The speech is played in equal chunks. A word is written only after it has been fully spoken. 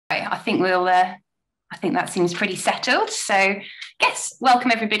I think I think that seems pretty settled. So, yes,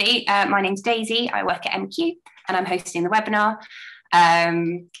 welcome everybody. My name's Daisy. I work at MQ, and I'm hosting the webinar.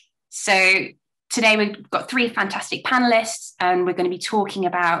 So today we've got three fantastic panelists, and we're going to be talking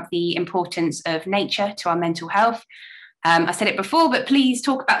about the importance of nature to our mental health. I said it before, but please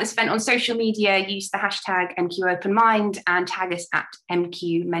talk about this event on social media. Use the hashtag MQOpenMind and tag us at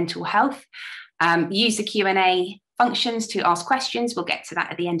MQ Mental Health. Use the Q&A functions to ask questions. We'll get to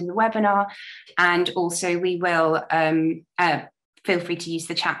that at the end of the webinar. And also we will feel free to use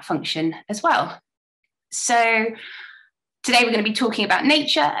the chat function as well. So today we're going to be talking about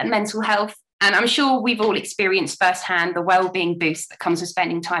nature and mental health. And I'm sure we've all experienced firsthand the well-being boost that comes with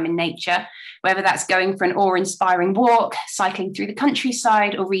spending time in nature, whether that's going for an awe-inspiring walk, cycling through the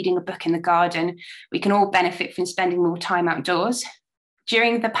countryside, or reading a book in the garden. We can all benefit from spending more time outdoors.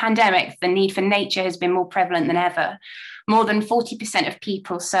 During the pandemic, the need for nature has been more prevalent than ever. More than 40% of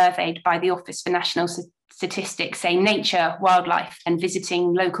people surveyed by the Office for National Statistics say nature, wildlife, and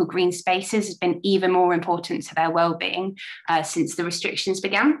visiting local green spaces has been even more important to their well-being since the restrictions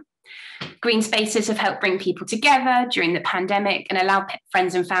began. Green spaces have helped bring people together during the pandemic and allow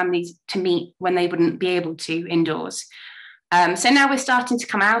friends and families to meet when they wouldn't be able to indoors. So now we're starting to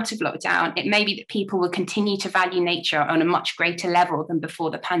come out of lockdown. It may be that people will continue to value nature on a much greater level than before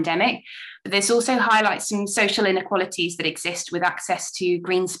the pandemic, but this also highlights some social inequalities that exist with access to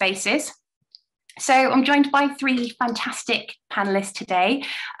green spaces. So I'm joined by three fantastic panelists today.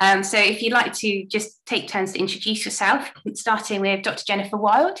 So if you'd like to just take turns to introduce yourself, starting with Dr. Jennifer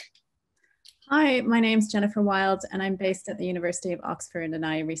Wild. Hi, my name's Jennifer Wild, and I'm based at the University of Oxford, and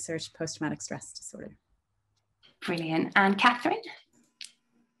I research post-traumatic stress disorder. Brilliant. And Catherine?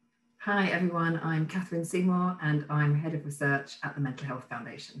 Hi, everyone. I'm Catherine Seymour, and I'm Head of Research at the Mental Health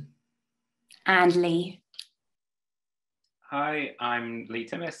Foundation. And Leigh? Hi, I'm Leigh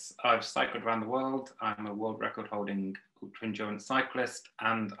Timmis. I've cycled around the world. I'm a world record holding ultra-endurance cyclist,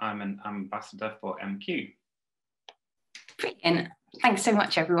 and I'm an ambassador for MQ. Brilliant. Thanks so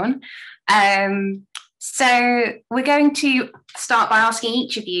much, everyone. So we're going to start by asking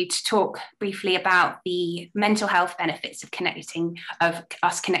each of you to talk briefly about the mental health benefits of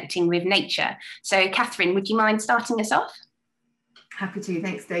us connecting with nature. So Catherine, would you mind starting us off? Happy to,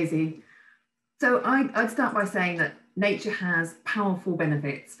 thanks Daisy. So I'd start by saying that nature has powerful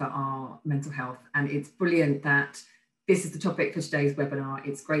benefits for our mental health, and it's brilliant that this is the topic for today's webinar.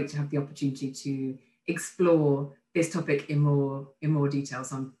 It's great to have the opportunity to explore this topic in more detail,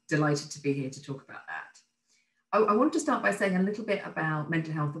 so I'm delighted to be here to talk about that. I want to start by saying a little bit about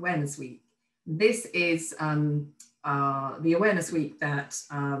Mental Health Awareness Week. This is the awareness week that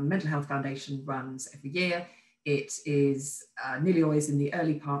Mental Health Foundation runs every year. It is nearly always in the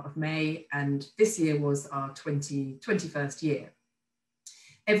early part of May, and this year was our 21st year.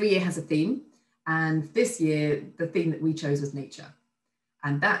 Every year has a theme, and this year the theme that we chose was nature.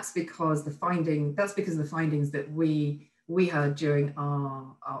 And that's because of the findings that we heard during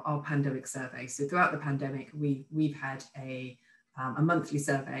our pandemic survey. So throughout the pandemic, we've had a monthly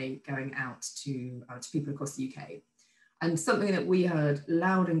survey going out to people across the UK. And something that we heard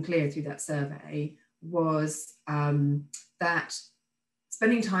loud and clear through that survey was that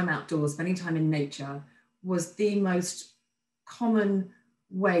spending time outdoors, spending time in nature was the most common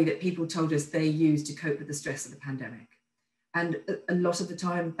way that people told us they used to cope with the stress of the pandemic. And a lot of the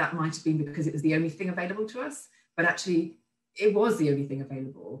time that might have been because it was the only thing available to us, but actually it was the only thing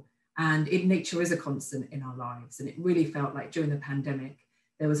available. And nature is a constant in our lives. And it really felt like during the pandemic,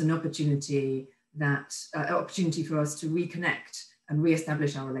 there was an opportunity for us to reconnect and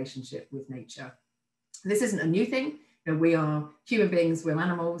reestablish our relationship with nature. This isn't a new thing. You know, we are human beings, we're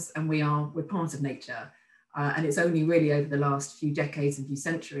animals, and we're part of nature. And it's only really over the last few decades and few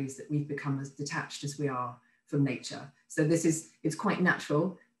centuries that we've become as detached as we are from nature. So it's quite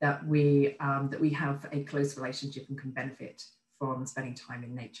natural that we have a close relationship and can benefit from spending time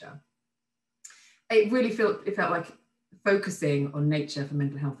in nature. It felt like focusing on nature for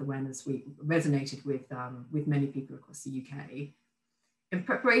Mental Health Awareness Week resonated with many people across the UK. In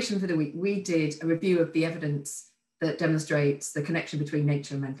preparation for the week, we did a review of the evidence that demonstrates the connection between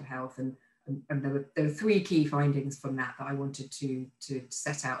nature and mental health, and there were three key findings from that I wanted to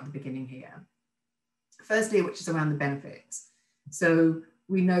set out at the beginning here. Firstly, which is around the benefits. So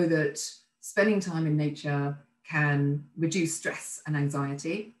we know that spending time in nature can reduce stress and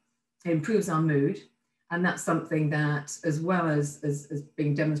anxiety. It improves our mood. And that's something that, as well as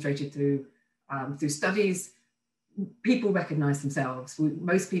being demonstrated through studies, people recognize themselves.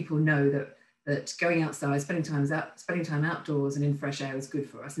 Most people know that going outside, spending time outdoors and in fresh air is good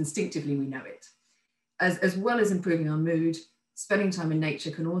for us. Instinctively, we know it. As well as improving our mood, spending time in nature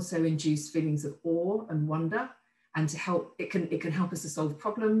can also induce feelings of awe and wonder, and it can help us to solve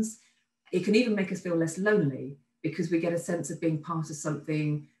problems. It can even make us feel less lonely, because we get a sense of being part of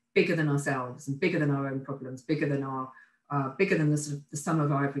something bigger than ourselves and bigger than our own problems, bigger than the sort of the sum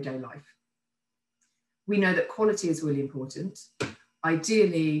of our everyday life. We know that quality is really important.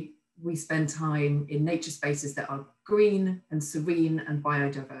 Ideally, we spend time in nature spaces that are green and serene and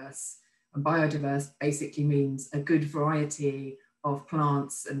biodiverse. And biodiverse basically means a good variety of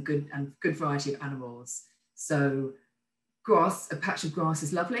plants and good variety of animals. So grass, a patch of grass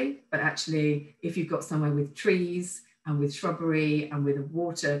is lovely, but actually if you've got somewhere with trees and with shrubbery and with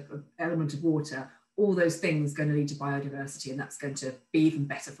an element of water, all those things are going to lead to biodiversity, and that's going to be even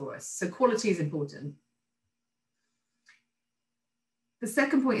better for us. So quality is important. The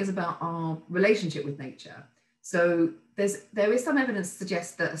second point is about our relationship with nature. So there is some evidence to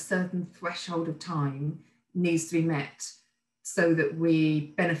suggest that a certain threshold of time needs to be met so that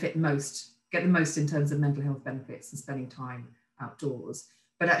we get the most in terms of mental health benefits and spending time outdoors.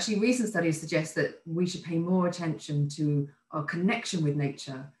 But actually recent studies suggest that we should pay more attention to our connection with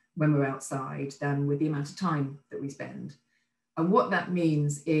nature when we're outside than with the amount of time that we spend. And what that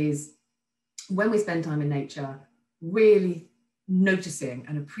means is, when we spend time in nature, really noticing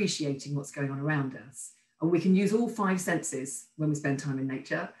and appreciating what's going on around us. And we can use all 5 senses when we spend time in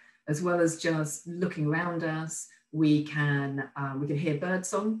nature, as well as just looking around us. We can hear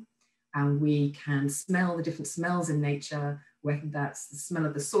birdsong, and we can smell the different smells in nature, whether that's the smell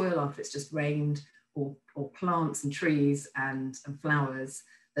of the soil after it's just rained, or plants and trees and flowers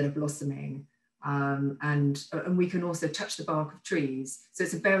that are blossoming. And we can also touch the bark of trees. So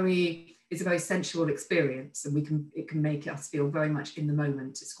it's a very sensual experience, and it can make us feel very much in the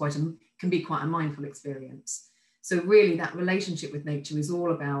moment. Can be quite a mindful experience. So really that relationship with nature is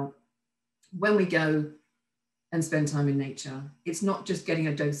all about, when we go and spend time in nature, it's not just getting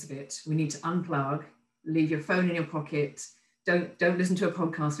a dose of it. We need to unplug, leave your phone in your pocket, don't listen to a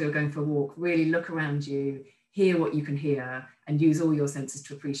podcast while you're going for a walk, really look around you, hear what you can hear, and use all your senses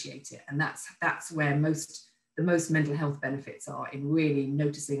to appreciate it. And that's where the most mental health benefits are, in really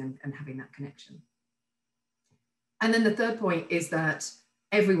noticing and having that connection. And then the third point is that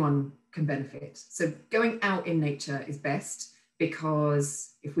everyone can benefit. So going out in nature is best,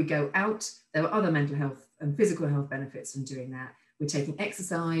 because if we go out, there are other mental health and physical health benefits from doing that. We're taking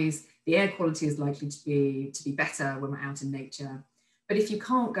exercise, the air quality is likely to be better when we're out in nature. But if you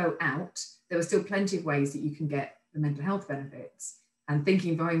can't go out, there are still plenty of ways that you can get the mental health benefits. And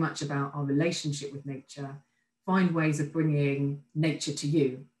thinking very much about our relationship with nature, find ways of bringing nature to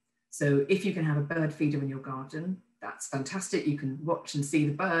you. So if you can have a bird feeder in your garden, that's fantastic. You can watch and see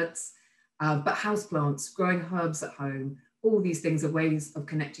the birds, but houseplants, growing herbs at home, all these things are ways of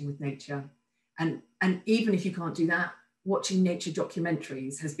connecting with nature. And even if you can't do that, watching nature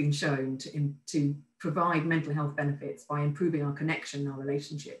documentaries has been shown to provide mental health benefits by improving our connection, our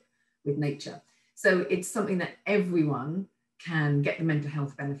relationship with nature. So it's something that everyone can get the mental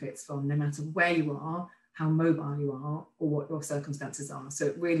health benefits from, no matter where you are, how mobile you are, or what your circumstances are. So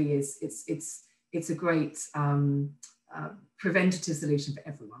it really is, it's a great preventative solution for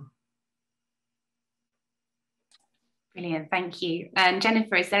everyone. Brilliant, thank you. And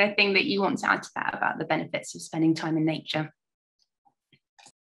Jennifer, is there anything that you want to add to that about the benefits of spending time in nature?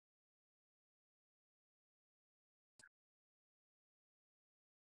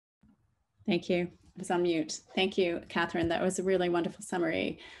 Thank you. I was on mute. Thank you, Catherine. That was a really wonderful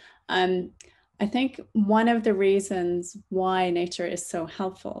summary. I think one of the reasons why nature is so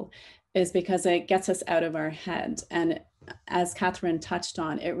helpful is because it gets us out of our head. And as Catherine touched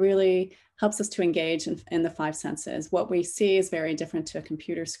on, it really helps us to engage in the 5 senses. What we see is very different to a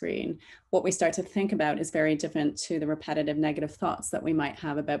computer screen. What we start to think about is very different to the repetitive negative thoughts that we might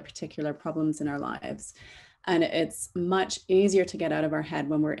have about particular problems in our lives. And it's much easier to get out of our head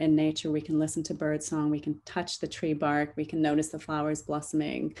when we're in nature. We can listen to birdsong, we can touch the tree bark, we can notice the flowers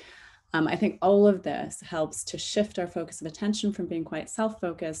blossoming. I think all of this helps to shift our focus of attention from being quite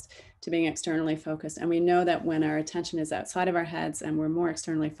self-focused to being externally focused. And we know that when our attention is outside of our heads and we're more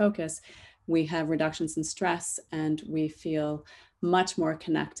externally focused, we have reductions in stress and we feel much more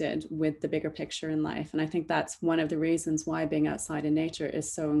connected with the bigger picture in life. And I think that's one of the reasons why being outside in nature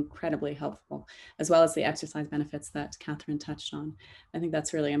is so incredibly helpful, as well as the exercise benefits that Catherine touched on. I think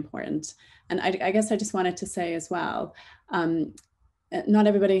that's really important. And I guess I just wanted to say as well, not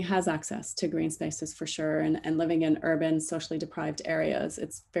everybody has access to green spaces for sure, and living in urban, socially deprived areas,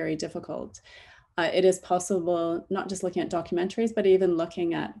 it's very difficult. It is possible, not just looking at documentaries, but even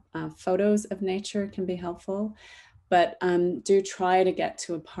looking at photos of nature can be helpful. But do try to get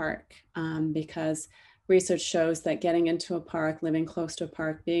to a park because research shows that getting into a park, living close to a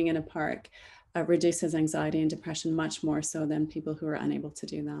park, being in a park reduces anxiety and depression much more so than people who are unable to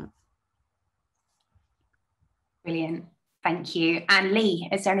do that. Brilliant. Thank you. And Leigh,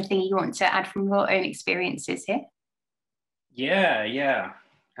 is there anything you want to add from your own experiences here? Yeah.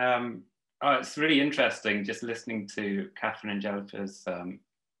 It's really interesting just listening to Catherine and Jennifer's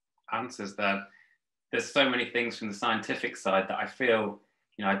answers there. There's so many things from the scientific side that I feel,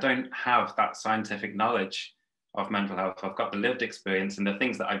 I don't have that scientific knowledge of mental health. I've got the lived experience, and the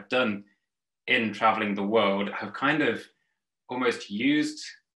things that I've done in traveling the world have kind of almost used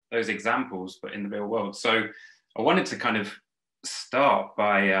those examples, but in the real world. So I wanted to kind of start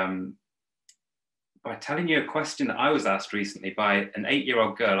by telling you a question that I was asked recently by an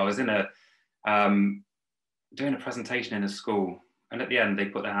 8-year-old girl. I was in doing a presentation in a school, and at the end they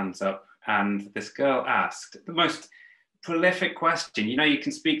put their hands up, and this girl asked the most prolific question. You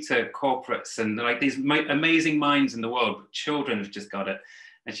can speak to corporates and like these amazing minds in the world, but children have just got it.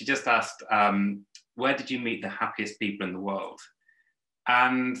 And she just asked, where did you meet the happiest people in the world?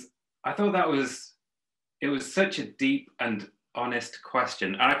 And I thought it was such a deep and honest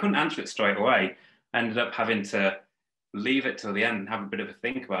question. And I couldn't answer it straight away. I ended up having to leave it till the end and have a bit of a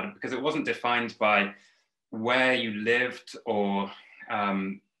think about it, because it wasn't defined by where you lived or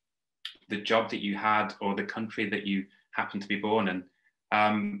the job that you had or the country that you happened to be born in.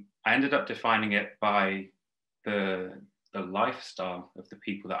 I ended up defining it by the lifestyle of the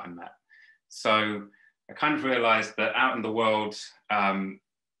people that I met. So I kind of realized that out in the world,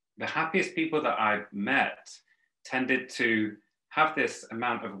 the happiest people that I met tended to have this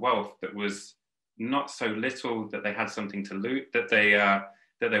amount of wealth that was not so little that they had something to loot, that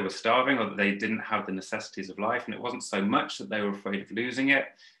they were starving, or that they didn't have the necessities of life, and it wasn't so much that they were afraid of losing it.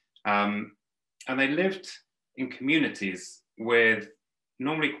 And they lived in communities with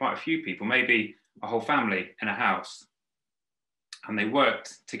normally quite a few people, maybe a whole family in a house, and they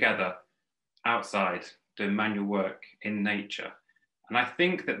worked together outside doing manual work in nature. And I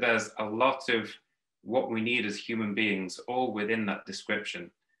think that there's a lot of what we need as human beings all within that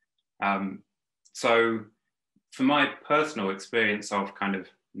description. So for my personal experience of kind of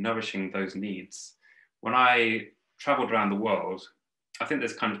nourishing those needs, when I traveled around the world, I think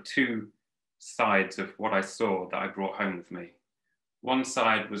there's kind of two sides of what I saw that I brought home with me. One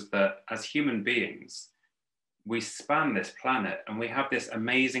side was that as human beings, we span this planet and we have this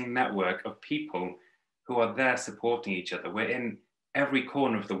amazing network of people who are there supporting each other. We're in every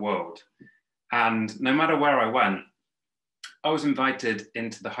corner of the world. And no matter where I went, I was invited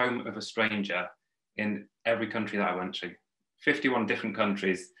into the home of a stranger in every country that I went to. 51 different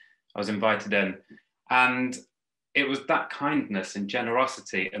countries I was invited in. And it was that kindness and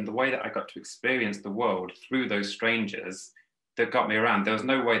generosity and the way that I got to experience the world through those strangers that got me around. There was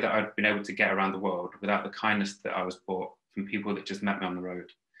no way that I'd been able to get around the world without the kindness that I was brought from people that just met me on the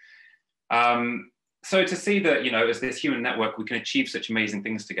road. So to see that, as this human network, we can achieve such amazing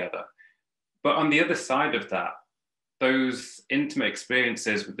things together. But on the other side of that, those intimate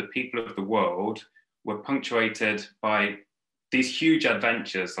experiences with the people of the world were punctuated by these huge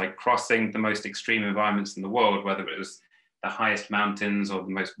adventures, like crossing the most extreme environments in the world, whether it was the highest mountains or the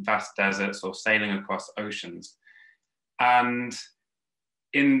most vast deserts or sailing across oceans. And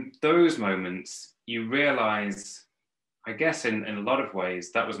in those moments, you realize, I guess in a lot of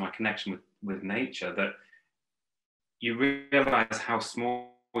ways, that was my connection with nature, that you realize how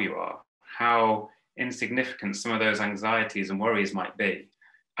small you are, how insignificant some of those anxieties and worries might be,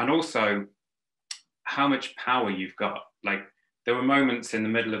 and also how much power you've got. Like, there were moments in the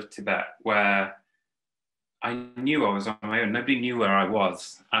middle of Tibet where I knew I was on my own. Nobody knew where I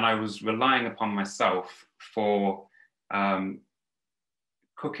was, and I was relying upon myself for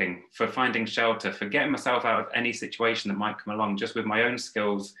cooking, for finding shelter, for getting myself out of any situation that might come along, just with my own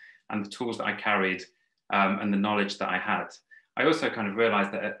skills and the tools that I carried and the knowledge that I had. I also kind of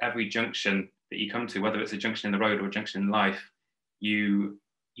realized that at every junction that you come to, whether it's a junction in the road or a junction in life, you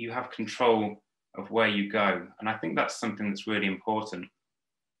have control of where you go. And I think that's something that's really important.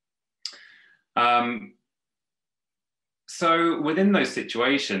 So within those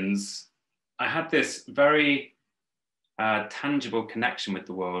situations, I had this very tangible connection with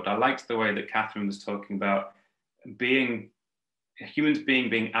the world. I liked the way that Catherine was talking about humans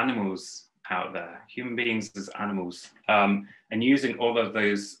being animals out there, human beings as animals, and using all of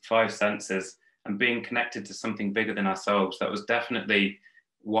those 5 senses and being connected to something bigger than ourselves. That was definitely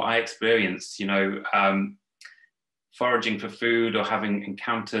what I experienced, foraging for food or having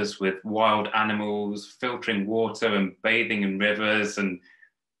encounters with wild animals, filtering water and bathing in rivers, and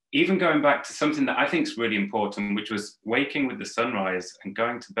even going back to something that I think is really important, which was waking with the sunrise and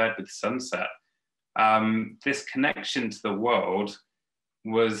going to bed with the sunset. this connection to the world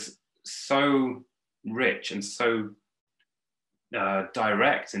was so rich and so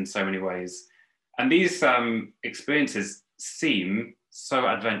direct in so many ways. And these experiences seem so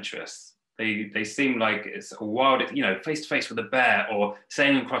adventurous. They seem like it's a wild, you know, face to face with a bear or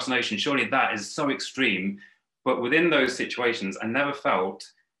sailing across an ocean. Surely that is so extreme. But within those situations, I never felt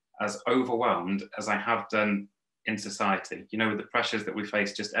as overwhelmed as I have done in society, you know, with the pressures that we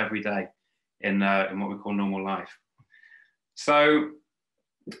face just every day in what we call normal life. So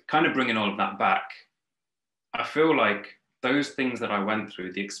kind of bringing all of that back, I feel like those things that I went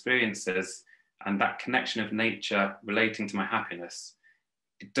through, the experiences and that connection of nature relating to my happiness,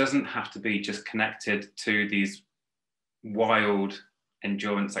 it doesn't have to be just connected to these wild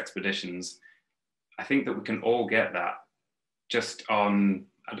endurance expeditions. I think that we can all get that just on,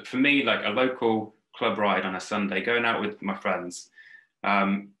 for me, like a local club ride on a Sunday, going out with my friends.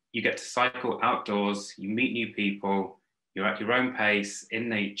 You get to cycle outdoors, you meet new people, you're at your own pace in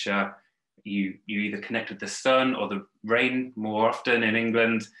nature. You either connect with the sun or the rain more often in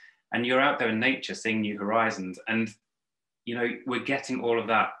England, and you're out there in nature seeing new horizons. And, you know, we're getting all of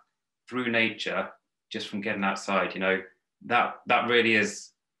that through nature just from getting outside. You know, that really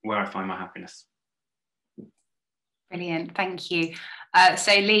is where I find my happiness. Brilliant, thank you.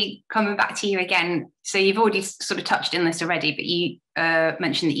 So Leigh, coming back to you again. So you've already sort of touched on this already, but you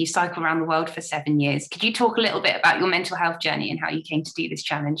mentioned that you cycle around the world for 7 years. Could you talk a little bit about your mental health journey and how you came to do this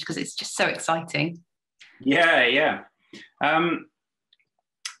challenge? Because it's just so exciting. Yeah.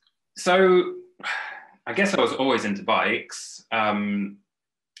 So I guess I was always into bikes. I've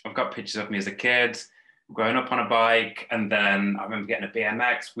got pictures of me as a kid, growing up on a bike, and then I remember getting a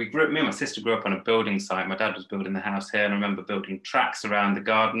BMX. Me and my sister grew up on a building site. My dad was building the house here, and I remember building tracks around the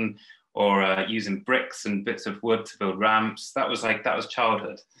garden, or using bricks and bits of wood to build ramps. That was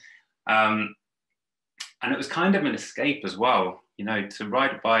childhood. And it was kind of an escape as well, you know, to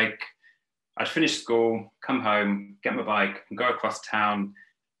ride a bike. I'd finish school, come home, get my bike, and go across town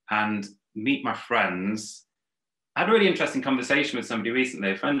and meet my friends. I had a really interesting conversation with somebody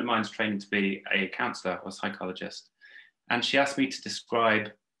recently. A friend of mine's training to be a counsellor or psychologist. And she asked me to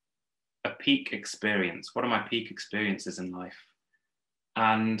describe a peak experience. What are my peak experiences in life?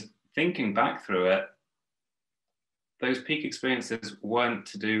 And thinking back through it, those peak experiences weren't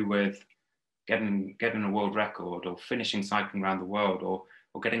to do with getting a world record or finishing cycling around the world or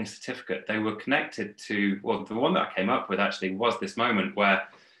getting a certificate. They were connected to, well, the one that I came up with actually was this moment where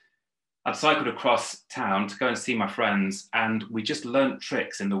I'd cycled across town to go and see my friends, and we just learnt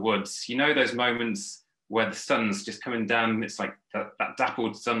tricks in the woods. You know, those moments where the sun's just coming down, it's like that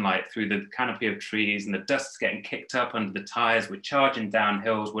dappled sunlight through the canopy of trees, and the dust's getting kicked up under the tires. We're charging down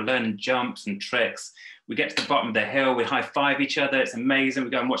hills, we're learning jumps and tricks. We get to the bottom of the hill, we high-five each other, it's amazing.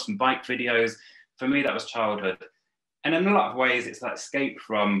 We go and watch some bike videos. For me, that was childhood. And in a lot of ways, it's that escape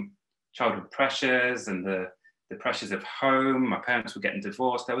from childhood pressures and the pressures of home. My parents were getting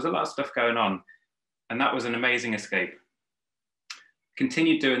divorced. There was a lot of stuff going on. And that was an amazing escape.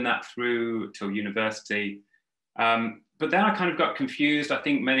 Continued doing that through till university. But then I kind of got confused. I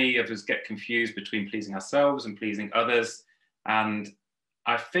think many of us get confused between pleasing ourselves and pleasing others. And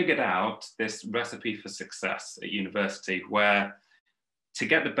I figured out this recipe for success at university where to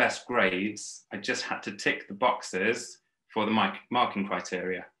get the best grades, I just had to tick the boxes for the marking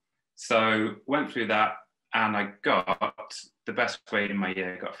criteria. So went through that, and I got the best grade in my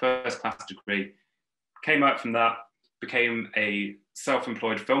year, got a first-class degree, came out from that, became a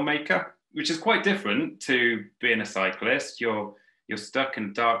self-employed filmmaker, which is quite different to being a cyclist. You're stuck in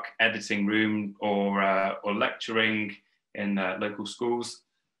a dark editing room or lecturing in local schools,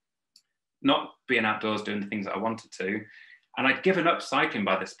 not being outdoors doing the things that I wanted to. And I'd given up cycling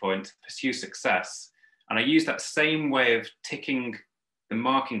by this point to pursue success. And I used that same way of ticking the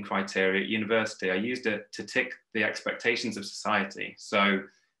marking criteria at university. I used it to tick the expectations of society. So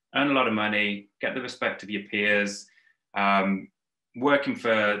earn a lot of money, get the respect of your peers, working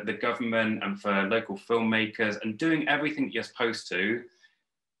for the government and for local filmmakers and doing everything that you're supposed to.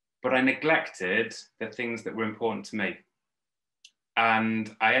 But I neglected the things that were important to me.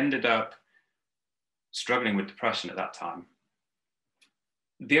 And I ended up struggling with depression at that time.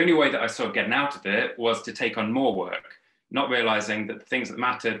 The only way that I saw getting out of it was to take on more work, not realizing that the things that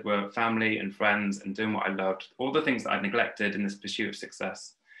mattered were family and friends and doing what I loved, all the things that I'd neglected in this pursuit of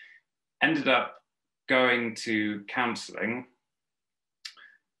success. Ended up going to counseling.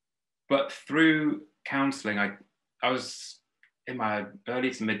 But through counseling, I was in my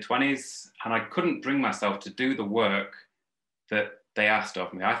early to mid 20s, and I couldn't bring myself to do the work that they asked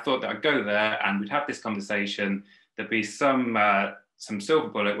of me. I thought that I'd go there and we'd have this conversation. There'd be some some silver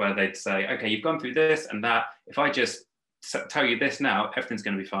bullet where they'd say, okay, you've gone through this and that. If I just tell you this now, everything's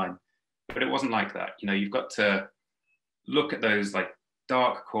going to be fine. But it wasn't like that. You know, you've got to look at those like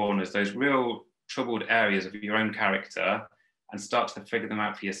dark corners, those real troubled areas of your own character, and start to figure them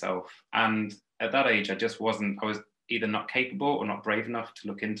out for yourself. And at that age, I was either not capable or not brave enough to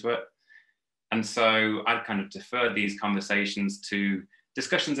look into it. And so I'd kind of defer these conversations to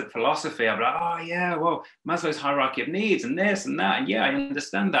discussions of philosophy. I'd be like, oh yeah, well, Maslow's hierarchy of needs and this and that. And yeah, I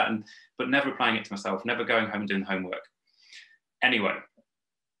understand that. But never applying it to myself, never going home and doing homework. Anyway,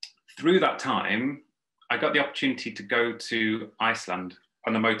 through that time, I got the opportunity to go to Iceland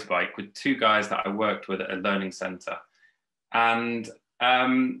on a motorbike with two guys that I worked with at a learning center. And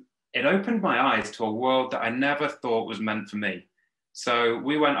it opened my eyes to a world that I never thought was meant for me. So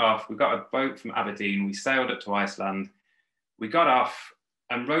we went off, we got a boat from Aberdeen, we sailed up to Iceland, we got off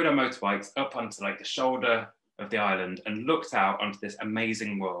and rode our motorbikes up onto like the shoulder of the island and looked out onto this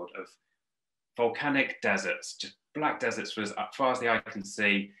amazing world of volcanic deserts, just black deserts for as far as the eye can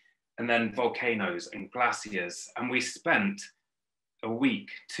see, and then volcanoes and glaciers. And we spent a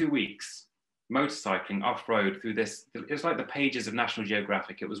week, 2 weeks, motorcycling off-road through this. It was like the pages of National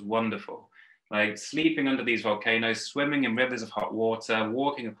Geographic. It was wonderful. Like sleeping under these volcanoes, swimming in rivers of hot water,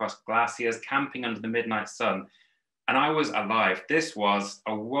 walking across glaciers, camping under the midnight sun. And I was alive. This was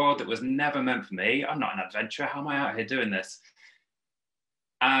a world that was never meant for me. I'm not an adventurer. How am I out here doing this?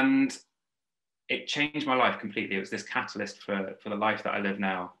 And it changed my life completely. It was this catalyst for the life that I live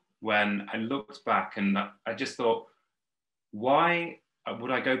now. When I looked back and I just thought, why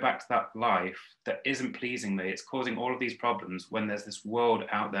would I go back to that life that isn't pleasing me? It's causing all of these problems when there's this world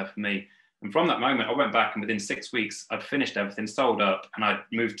out there for me. And from that moment, I went back and within 6 weeks, I'd finished everything, sold up, and I'd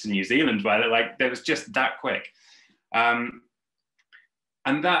moved to New Zealand where like, there was just that quick. And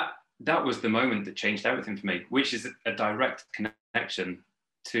that was the moment that changed everything for me, which is a direct connection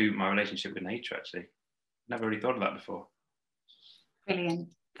to my relationship with nature, actually. Never really thought of that before. Brilliant.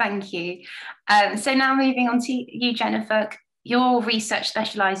 Thank you. So now moving on to you, Jennifer. Your research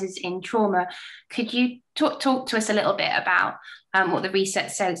specialises in trauma. Could you talk to us a little bit about what the research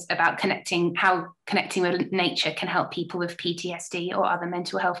says about how connecting with nature can help people with PTSD or other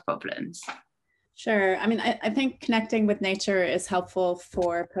mental health problems? Sure. I mean, I think connecting with nature is helpful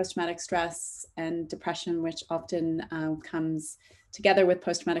for post-traumatic stress and depression, which often comes together with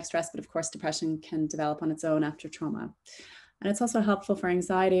post-traumatic stress, but of course, depression can develop on its own after trauma. And it's also helpful for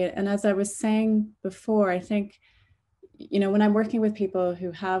anxiety. And as I was saying before, I think, you know, when I'm working with people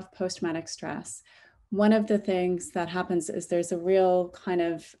who have post-traumatic stress, one of the things that happens is there's a real kind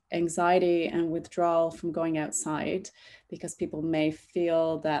of anxiety and withdrawal from going outside because people may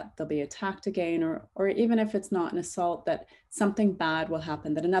feel that they'll be attacked again, or even if it's not an assault, that something bad will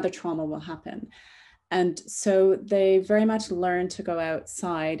happen, that another trauma will happen. And so they very much learn to go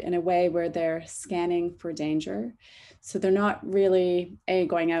outside in a way where they're scanning for danger. So they're not really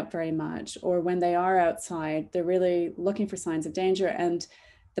going out very much, or when they are outside, they're really looking for signs of danger. And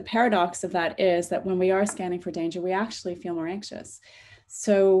the paradox of that is that when we are scanning for danger, we actually feel more anxious.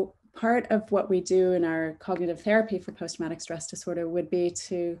 So part of what we do in our cognitive therapy for post-traumatic stress disorder would be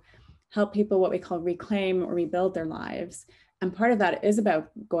to help people what we call reclaim or rebuild their lives. And part of that is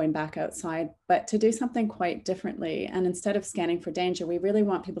about going back outside, but to do something quite differently. And instead of scanning for danger, we really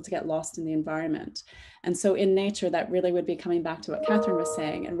want people to get lost in the environment. And so in nature, that really would be coming back to what Catherine was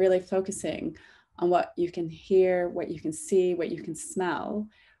saying and really focusing on what you can hear, what you can see, what you can smell,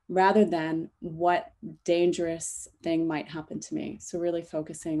 rather than what dangerous thing might happen to me. So really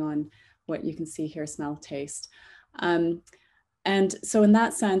focusing on what you can see, hear, smell, taste. And so in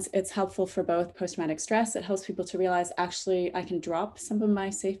that sense, it's helpful for both post-traumatic stress. It helps people to realize, actually, I can drop some of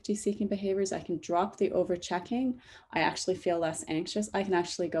my safety-seeking behaviors. I can drop the over-checking. I actually feel less anxious. I can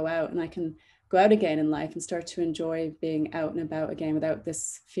actually go out, and I can go out again in life and start to enjoy being out and about again without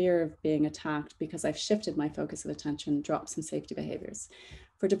this fear of being attacked, because I've shifted my focus of attention, dropped some safety behaviors.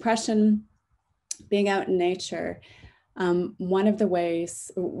 For depression, being out in nature, one of the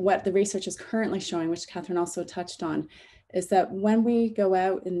ways, what the research is currently showing, which Catherine also touched on, is that when we go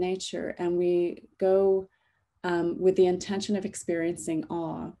out in nature and we go with the intention of experiencing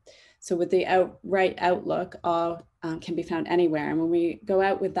awe, so with the outright outlook, awe can be found anywhere. And when we go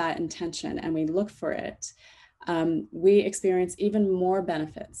out with that intention and we look for it, we experience even more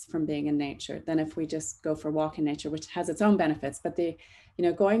benefits from being in nature than if we just go for a walk in nature, which has its own benefits. But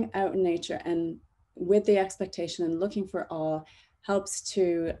going out in nature and with the expectation and looking for awe helps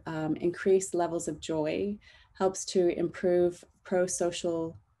to increase levels of joy, helps to improve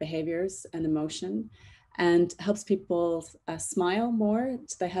pro-social behaviors and emotion, and helps people smile more.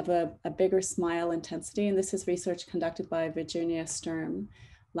 So they have a bigger smile intensity. And this is research conducted by Virginia Sturm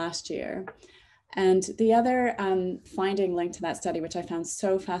last year. And the other finding linked to that study, which I found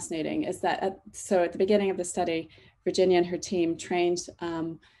so fascinating, is that at the beginning of the study, Virginia and her team trained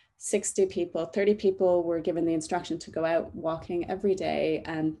 60 people, 30 people were given the instruction to go out walking every day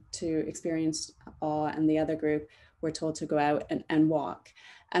and to experience awe, and the other group were told to go out and walk.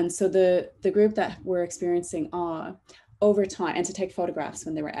 And so the group that were experiencing awe over time, and to take photographs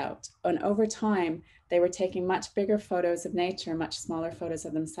when they were out, and over time, they were taking much bigger photos of nature, much smaller photos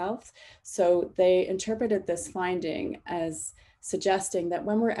of themselves. So they interpreted this finding as suggesting that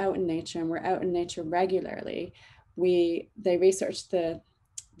when we're out in nature, and we're out in nature regularly, they researched the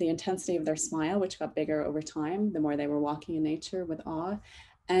intensity of their smile, which got bigger over time, the more they were walking in nature with awe.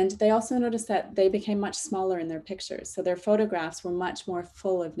 And they also noticed that they became much smaller in their pictures. So their photographs were much more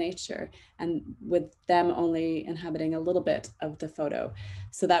full of nature, and with them only inhabiting a little bit of the photo.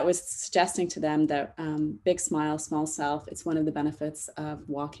 So that was suggesting to them that big smile, small self, it's one of the benefits of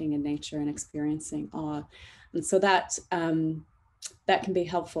walking in nature and experiencing awe. And so that can be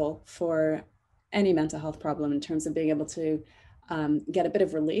helpful for any mental health problem in terms of being able to get a bit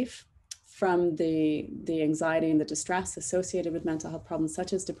of relief from the anxiety and the distress associated with mental health problems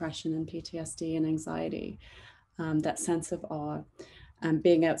such as depression and PTSD and anxiety, that sense of awe,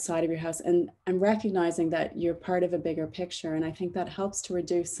 being outside of your house and recognizing that you're part of a bigger picture. And I think that helps to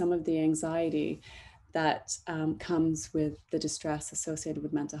reduce some of the anxiety that comes with the distress associated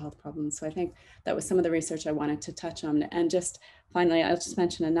with mental health problems. So I think that was some of the research I wanted to touch on. And just finally, I'll just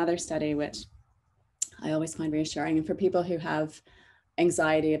mention another study, which I always find reassuring. And for people who have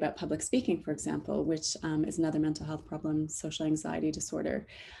anxiety about public speaking, for example, which is another mental health problem, social anxiety disorder,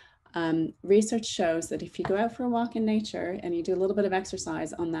 research shows that if you go out for a walk in nature and you do a little bit of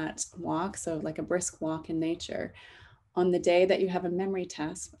exercise on that walk, so like a brisk walk in nature, on the day that you have a memory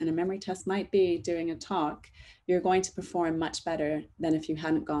test, and a memory test might be doing a talk, you're going to perform much better than if you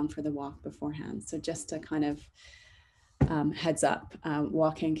hadn't gone for the walk beforehand. So just a kind of heads up,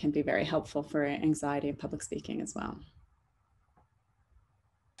 walking can be very helpful for anxiety and public speaking as well.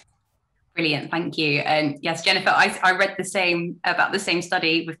 Brilliant, thank you. And yes, Jennifer, I read about the same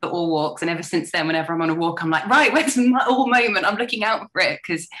study with the all walks, and ever since then, whenever I'm on a walk, I'm like, right, where's my all moment? I'm looking out for it,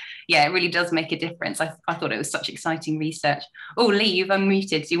 because yeah, it really does make a difference. I thought it was such exciting research. Oh, Leigh, you've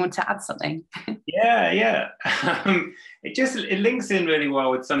unmuted. Do you want to add something? Yeah. It links in really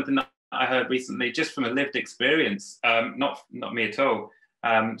well with something that I heard recently, just from a lived experience. Not me at all.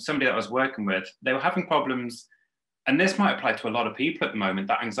 Somebody that I was working with, they were having problems. And this might apply to a lot of people at the moment,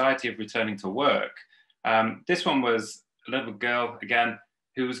 that anxiety of returning to work. This one was a little girl, again,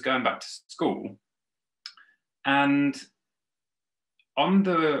 who was going back to school. And on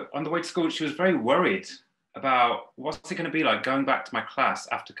the way to school, she was very worried about what's it going to be like going back to my class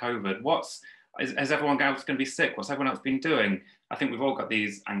after COVID? Is everyone else going to be sick? What's everyone else been doing? I think we've all got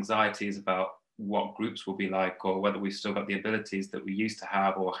these anxieties about what groups will be like, or whether we've still got the abilities that we used to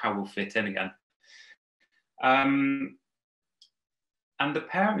have, or how we'll fit in again. And the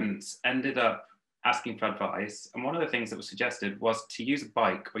parents ended up asking for advice. And one of the things that was suggested was to use a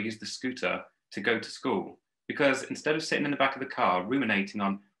bike or use the scooter to go to school. Because instead of sitting in the back of the car, ruminating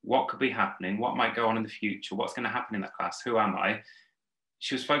on what could be happening, what might go on in the future, what's going to happen in that class, who am I?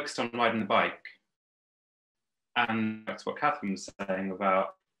 She was focused on riding the bike. And that's what Catherine was saying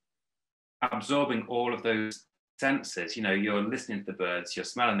about absorbing all of those senses. You know, you're listening to the birds, you're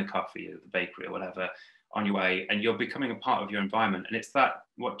smelling the coffee at the bakery or whatever on your way, and you're becoming a part of your environment. And it's that,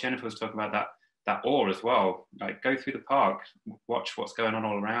 what Jennifer was talking about, that awe as well. Like, go through the park, watch what's going on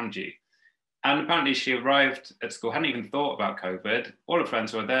all around you. And apparently she arrived at school, hadn't even thought about COVID. All her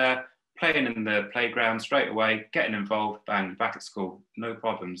friends were there, playing in the playground straight away, getting involved, bang, back at school, no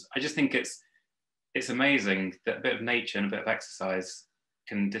problems. I just think it's amazing that a bit of nature and a bit of exercise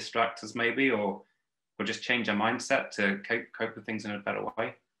can distract us maybe, or just change our mindset to cope with things in a better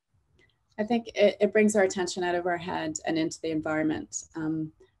way. I think it brings our attention out of our head and into the environment,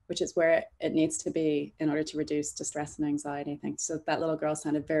 which is where it needs to be in order to reduce distress and anxiety, I think. So that little girl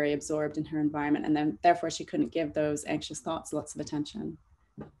sounded very absorbed in her environment, and then therefore she couldn't give those anxious thoughts lots of attention.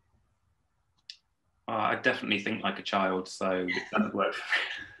 I definitely think like a child, so that would work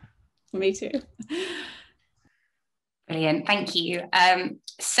for me. Me too. Brilliant, thank you.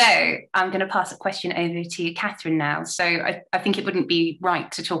 So I'm going to pass a question over to Catherine now. So I think it wouldn't be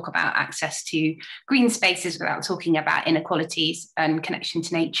right to talk about access to green spaces without talking about inequalities and connection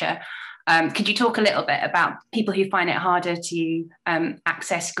to nature. Could you talk a little bit about people who find it harder to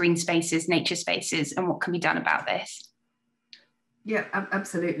access green spaces, nature spaces, and what can be done about this? Yeah,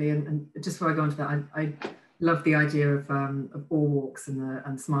 absolutely. And just before I go on to that, I love the idea of all walks and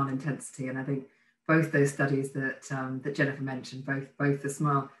the smile intensity. And I think both those studies that that Jennifer mentioned, both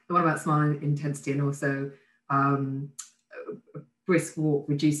the one about smile intensity and also brisk walk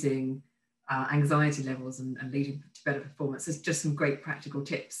reducing anxiety levels and leading to better performance. There's just some great practical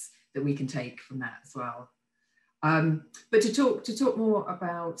tips that we can take from that as well. But to talk more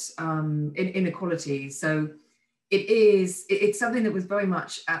about inequality, so it's something that was very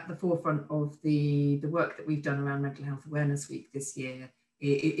much at the forefront of the work that we've done around Mental Health Awareness Week this year.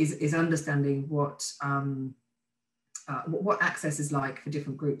 Is understanding what access is like for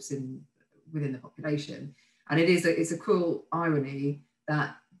different groups within the population, and it's a cruel irony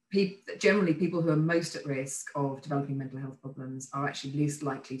that generally people who are most at risk of developing mental health problems are actually least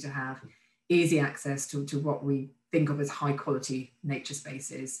likely to have easy access to what we think of as high quality nature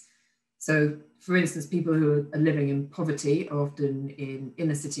spaces. So, for instance, people who are living in poverty are often in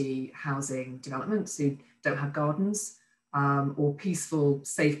inner city housing developments who don't have gardens or peaceful,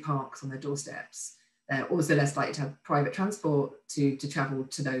 safe parks on their doorsteps. They're also less likely to have private transport to travel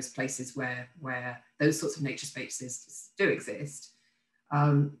to those places where those sorts of nature spaces do exist.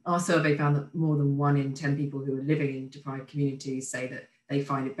 Our survey found that more than 1 in 10 people who are living in deprived communities say that they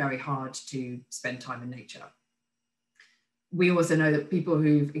find it very hard to spend time in nature. We also know that people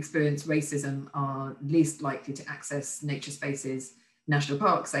who've experienced racism are least likely to access nature spaces. National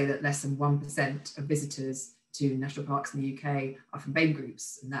parks say that less than 1% of visitors to national parks in the UK are from BAME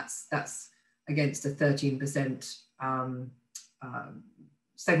groups, and that's against a 13%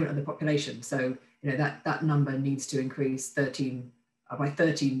 segment of the population. So that number needs to increase by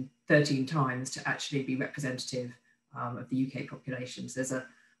 13 times to actually be representative of the UK population. So there's a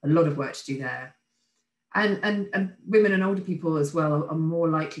lot of work to do there. And women and older people as well are more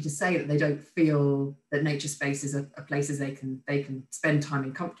likely to say that they don't feel that nature spaces are places they can spend time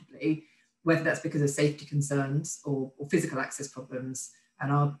in comfortably, whether that's because of safety concerns or physical access problems.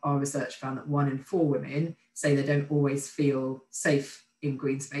 And our research found that 1 in 4 women say they don't always feel safe in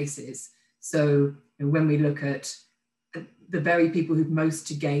green spaces. So when we look at the very people who've most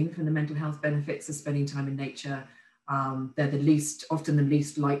to gain from the mental health benefits of spending time in nature, they're often the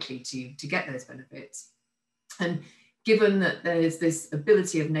least likely to get those benefits. And given that there's this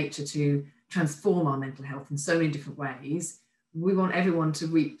ability of nature to transform our mental health in so many different ways, we want everyone to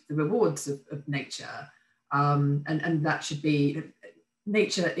reap the rewards of nature. And that should be,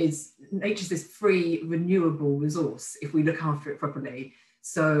 nature's this free, renewable resource if we look after it properly.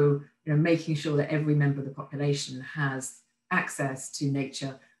 So, making sure that every member of the population has access to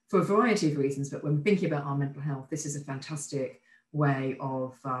nature for a variety of reasons. But when thinking about our mental health, this is a fantastic way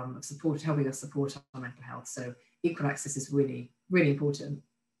of helping us support our mental health. So equal access is really, really important.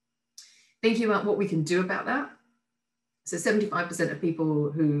 Thinking about what we can do about that. So 75% of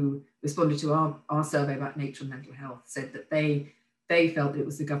people who responded to our survey about nature and mental health said that they felt that it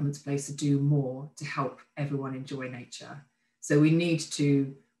was the government's place to do more to help everyone enjoy nature. So we need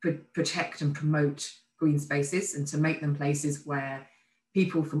to protect and promote green spaces and to make them places where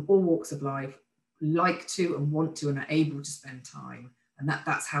people from all walks of life like to and want to and are able to spend time, and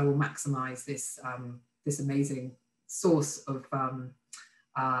that's how we'll maximize this amazing source of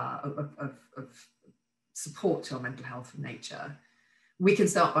support to our mental health from nature. We can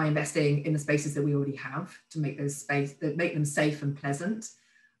start by investing in the spaces that we already have to make them safe and pleasant.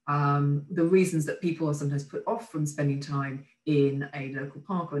 The reasons that people are sometimes put off from spending time in a local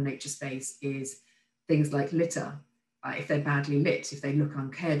park or a nature space is things like litter. If they're badly lit, if they look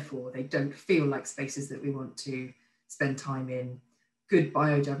uncared for, they don't feel like spaces that we want to spend time in. Good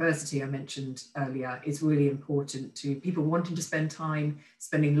biodiversity, I mentioned earlier, is really important to people wanting to spend time,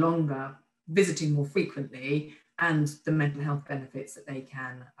 spending longer, visiting more frequently, and the mental health benefits that they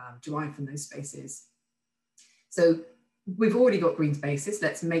can derive from those spaces. So we've already got green spaces.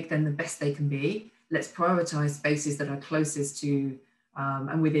 Let's make them the best they can be. Let's prioritise spaces that are closest to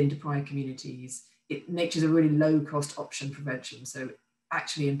and within deprived communities. Nature's a really low-cost option for prevention, so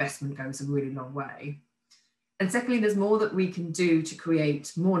actually investment goes a really long way. And secondly, there's more that we can do to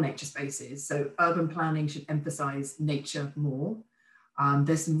create more nature spaces. So urban planning should emphasise nature more.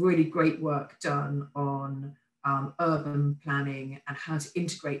 There's some really great work done on urban planning and how to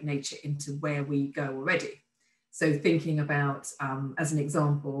integrate nature into where we go already. So thinking about, as an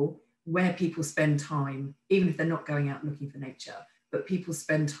example, where people spend time, even if they're not going out looking for nature, but people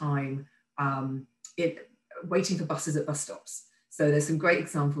spend time waiting for buses at bus stops. So there's some great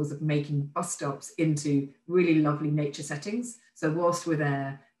examples of making bus stops into really lovely nature settings. So whilst we're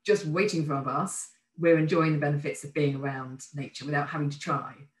there just waiting for our bus, we're enjoying the benefits of being around nature without having to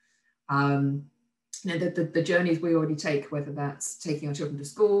try. you know, the journeys we already take, whether that's taking our children to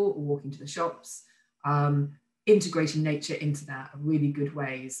school or walking to the shops, integrating nature into that are really good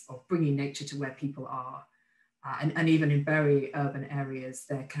ways of bringing nature to where people are. And even in very urban areas,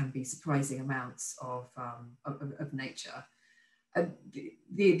 there can be surprising amounts of nature.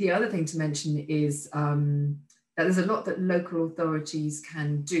 The other thing to mention is that there's a lot that local authorities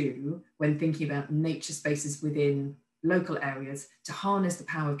can do when thinking about nature spaces within local areas to harness the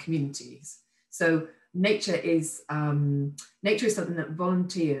power of communities. So nature is something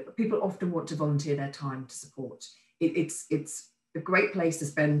that people often want to volunteer their time to support. It's a great place to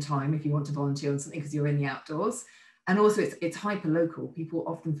spend time if you want to volunteer on something because you're in the outdoors. And also it's hyper local. People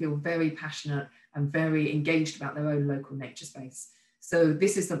often feel very passionate and very engaged about their own local nature space. So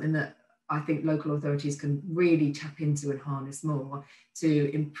this is something that I think local authorities can really tap into and harness more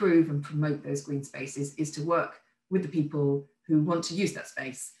to improve and promote those green spaces, is to work with the people who want to use that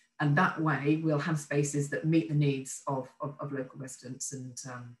space. And that way we'll have spaces that meet the needs of local residents and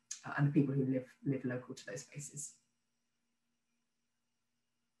the people who live local to those spaces.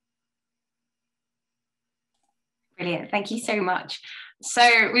 Brilliant, thank you so much. So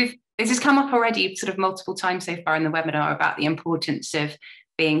this has come up already sort of multiple times so far in the webinar about the importance of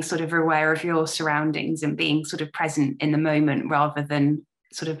being sort of aware of your surroundings and being sort of present in the moment rather than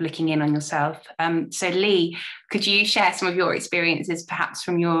sort of looking in on yourself. So Leigh, could you share some of your experiences perhaps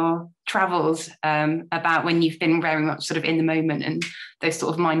from your travels about when you've been very much sort of in the moment and those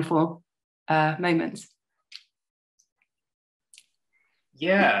sort of mindful moments?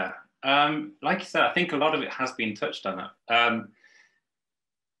 Yeah. Like you said, I think a lot of it has been touched on.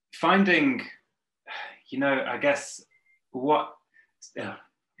 Finding, you know, I guess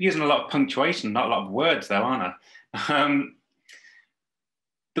using a lot of punctuation, not a lot of words though, aren't I?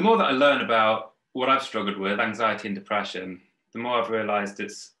 The more that I learn about what I've struggled with, anxiety and depression, the more I've realized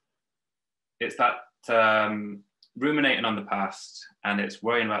it's that ruminating on the past and it's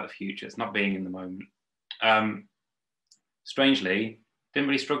worrying about the future. It's not being in the moment. Strangely, didn't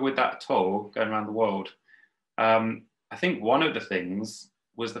really struggle with that at all going around the world. I think one of the things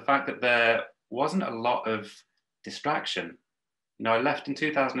was the fact that there wasn't a lot of distraction. You know, I left in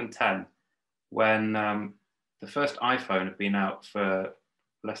 2010 when the first iPhone had been out for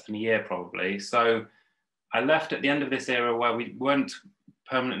less than a year probably. So I left at the end of this era where we weren't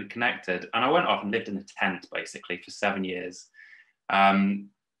permanently connected, and I went off and lived in a tent basically for 7 years,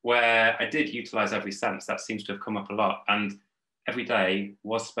 where I did utilize every sense. That seems to have come up a lot. And every day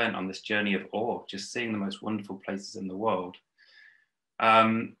was spent on this journey of awe, just seeing the most wonderful places in the world.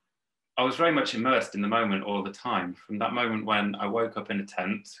 I was very much immersed in the moment all the time. From that moment when I woke up in a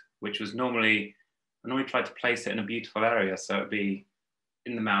tent, which was I normally tried to place it in a beautiful area. So it'd be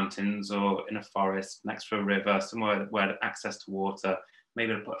in the mountains or in a forest next to a river, somewhere where I had access to water.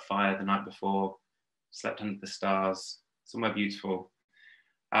 Maybe I put a fire the night before, slept under the stars, somewhere beautiful.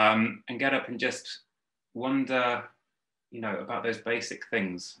 And get up and just wonder, you know, about those basic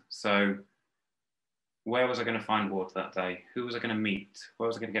things. So where was I going to find water that day? Who was I going to meet? Where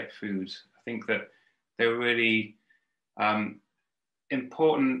was I going to get food? I think that they were really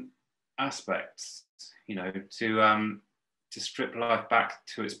important aspects, you know, to strip life back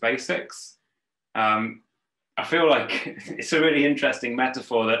to its basics. I feel like it's a really interesting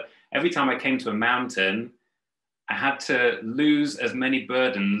metaphor that every time I came to a mountain, I had to lose as many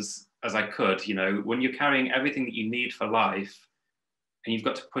burdens as I could. You know, when you're carrying everything that you need for life and you've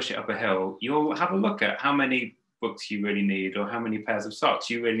got to push it up a hill, you'll have a look at how many books you really need or how many pairs of socks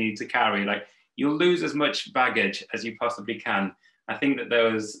you really need to carry. Like, you'll lose as much baggage as you possibly can. I think that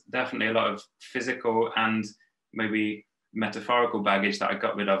there was definitely a lot of physical and maybe metaphorical baggage that I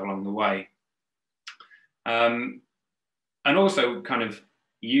got rid of along the way. And also kind of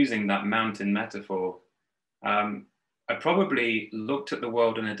using that mountain metaphor, I probably looked at the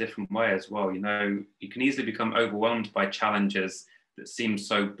world in a different way as well. You know, you can easily become overwhelmed by challenges that seem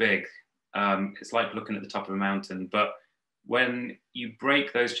so big. It's like looking at the top of a mountain, but when you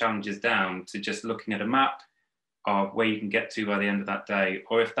break those challenges down to just looking at a map of where you can get to by the end of that day,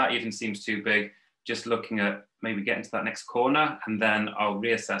 or if that even seems too big, just looking at maybe getting to that next corner and then I'll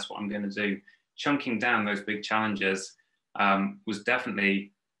reassess what I'm going to do. Chunking down those big challenges was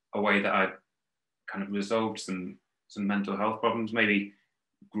definitely a way that I kind of resolved some mental health problems, maybe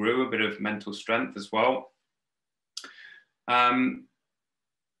grew a bit of mental strength as well. And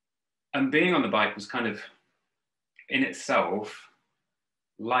being on the bike was kind of in itself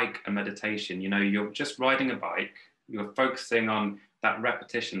like a meditation. You know, you're just riding a bike, you're focusing on that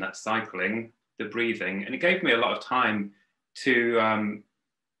repetition, that cycling, the breathing, and it gave me a lot of time to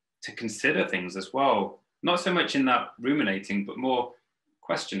consider things as well. Not so much in that ruminating, but more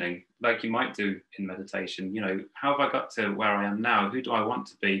questioning. like you might do in meditation. You know, how have I got to where I am now? Who do I want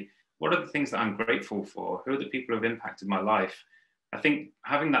to be? What are the things that I'm grateful for? Who are the people who have impacted my life? I think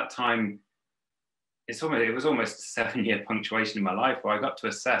having that time, it was almost a 7-year punctuation in my life where I got to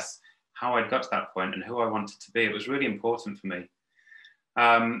assess how I'd got to that point and who I wanted to be. It was really important for me.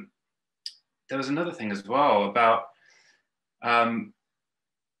 There was another thing as well about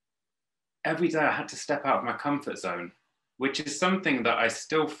every day I had to step out of my comfort zone, which is something that I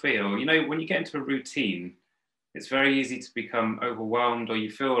still feel, you know, when you get into a routine, it's very easy to become overwhelmed, or you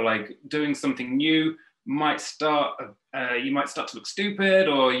feel like doing something new might start, you might start to look stupid,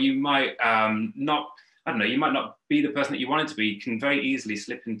 or you might not, I don't know, you might not be the person that you wanted to be. You can very easily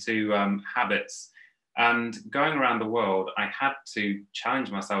slip into habits. And going around the world, I had to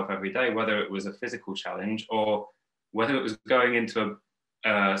challenge myself every day, whether it was a physical challenge or whether it was going into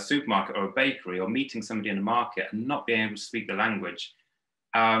a supermarket or a bakery or meeting somebody in a market and not being able to speak the language.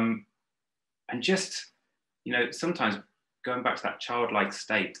 And just, you know, sometimes going back to that childlike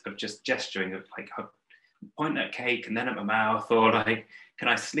state of just gesturing, of like pointing at cake and then at my mouth, or like, can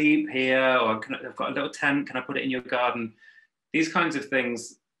I sleep here? Or I've got a little tent, can I put it in your garden? These kinds of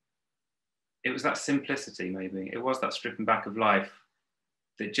things. It was that simplicity, maybe. It was that stripping back of life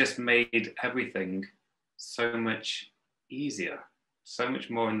that just made everything so much easier, so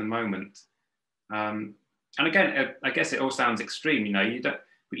much more in the moment. And again, I guess it all sounds extreme, you know, but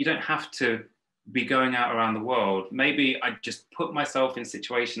you don't have to be going out around the world. Maybe I just put myself in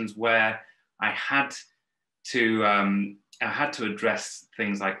situations where I had to address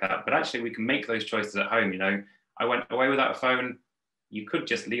things like that. But actually, we can make those choices at home. You know, I went away without a phone. You could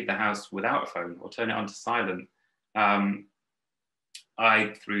just leave the house without a phone or turn it on to silent.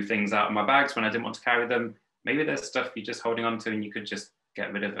 I threw things out of my bags when I didn't want to carry them. Maybe there's stuff you're just holding on to and you could just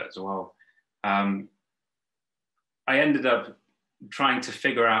get rid of it as well. I ended up trying to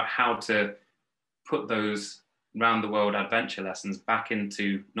figure out how to put those round the world adventure lessons back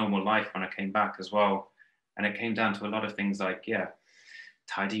into normal life when I came back as well. And it came down to a lot of things like,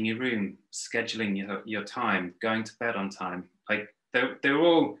 tidying your room, scheduling your time, going to bed on time. Like they're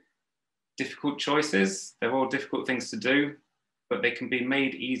all difficult choices. They're all difficult things to do, but they can be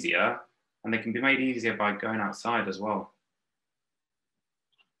made easier, and they can be made easier by going outside as well.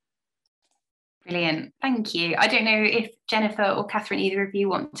 Brilliant, thank you. I don't know if Jennifer or Catherine, either of you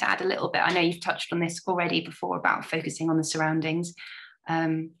want to add a little bit. I know you've touched on this already before about focusing on the surroundings.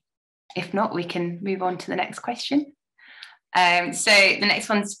 If not, we can move on to the next question. So the next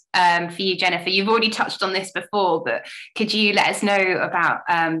one's for you, Jennifer. You've already touched on this before, but could you let us know about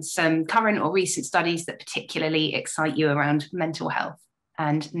some current or recent studies that particularly excite you around mental health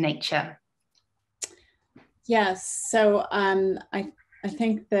and nature? Yes, so I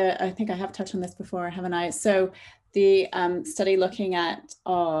think I have touched on this before, haven't I? So the study looking at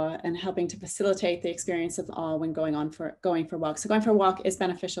awe and helping to facilitate the experience of awe when going for walks. So going for a walk is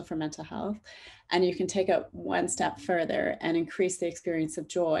beneficial for mental health, and you can take it one step further and increase the experience of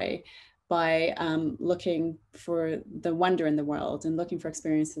joy by looking for the wonder in the world and looking for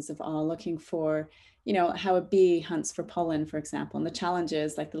experiences of awe, looking for, you know, how a bee hunts for pollen, for example, and the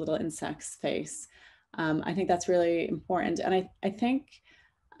challenges like the little insects face. I think that's really important. And I think,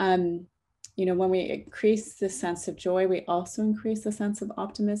 you know, when we increase the sense of joy, we also increase the sense of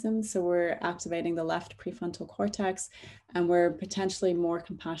optimism. So we're activating the left prefrontal cortex, and we're potentially more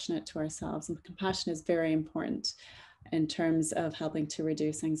compassionate to ourselves. And compassion is very important in terms of helping to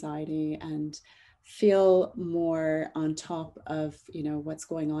reduce anxiety and feel more on top of, you know, what's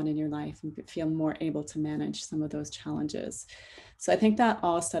going on in your life, and feel more able to manage some of those challenges. So I think that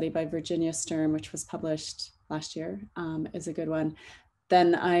awe study by Virginia Sturm, which was published last year, is a good one.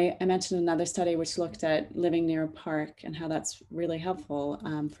 Then I mentioned another study which looked at living near a park and how that's really helpful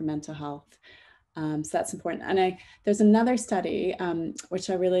for mental health. So that's important. And there's another study which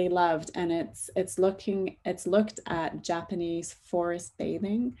I really loved, and it's looked at Japanese forest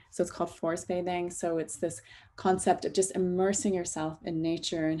bathing. So it's called forest bathing. So it's this concept of just immersing yourself in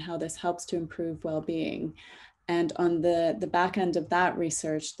nature and how this helps to improve well-being. And on the back end of that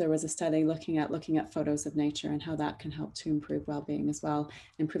research, there was a study looking at photos of nature and how that can help to improve well-being as well.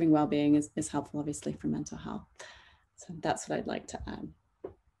 Improving well-being is helpful, obviously, for mental health. So that's what I'd like to add.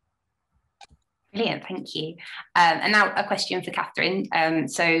 Brilliant, thank you. And now a question for Catherine.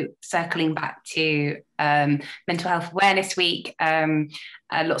 So circling back to Mental Health Awareness Week,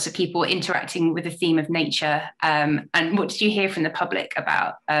 lots of people interacting with the theme of nature. And what did you hear from the public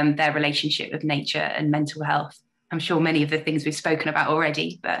about their relationship with nature and mental health? I'm sure many of the things we've spoken about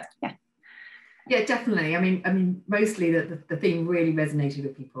already, but yeah. Yeah, definitely. I mean, mostly the theme really resonated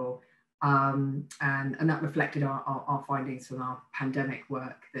with people. And that reflected our findings from our pandemic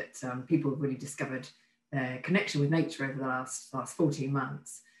work, that people have really discovered their connection with nature over the last 14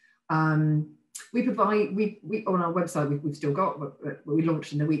 months. We provide, we on our website, we've still got, but we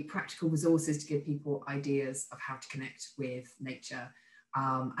launched in the week practical resources to give people ideas of how to connect with nature.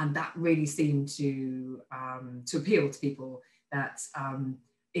 And that really seemed to appeal to people, that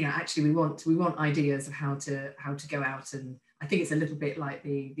you know, actually we want ideas of how to go out, and I think it's a little bit like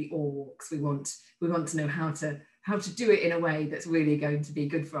the all walks. We want to know how to do it in a way that's really going to be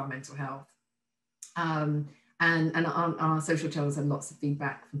good for our mental health. And on our social channels had lots of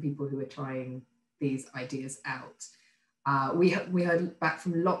feedback from people who are trying these ideas out. We heard back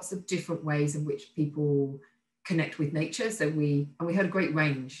from lots of different ways in which people connect with nature. So we heard a great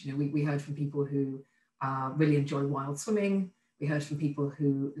range. You know, we heard from people who really enjoy wild swimming. We heard from people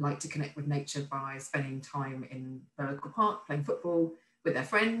who like to connect with nature by spending time in the local park, playing football with their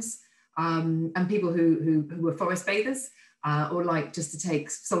friends, and people who were forest bathers, or like just to take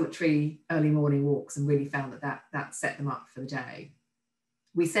solitary early morning walks, and really found that set them up for the day.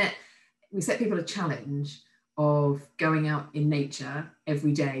 We set people a challenge of going out in nature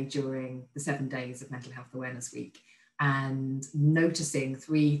every day during the 7 days of Mental Health Awareness Week, and noticing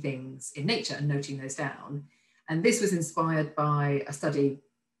 3 things in nature and noting those down. And this was inspired by a study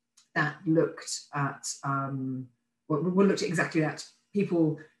that looked at, looked at exactly that.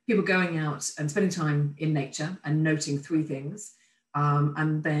 People going out and spending time in nature and noting 3 things.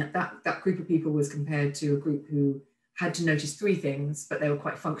 And then that group of people was compared to a group who had to notice 3 things, but they were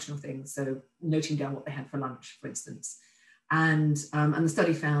quite functional things. So noting down what they had for lunch, for instance. And the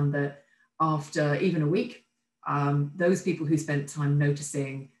study found that after even a week, those people who spent time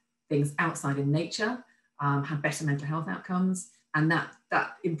noticing things outside in nature had better mental health outcomes, and that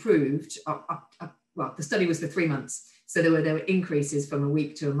improved. Well, the study was for 3 months, so there were increases from a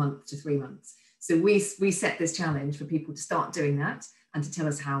week to a month to 3 months. So we set this challenge for people to start doing that and to tell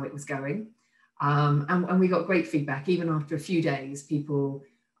us how it was going, and we got great feedback. Even after a few days, people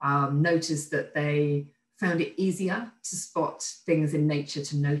noticed that they found it easier to spot things in nature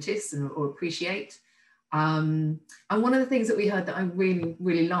to notice or appreciate. And one of the things that we heard that I really,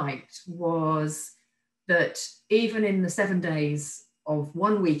 really liked was that even in the 7 days of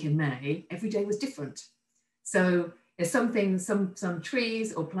 1 week in May, every day was different. So there's some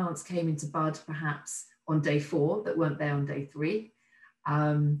trees or plants came into bud perhaps on day 4 that weren't there on day 3.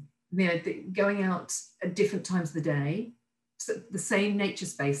 You know, going out at different times of the day, so the same nature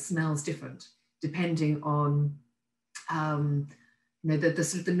space smells different depending on you know, the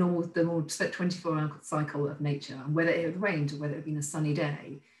sort of the normal 24-hour cycle of nature, and whether it had rained or whether it had been a sunny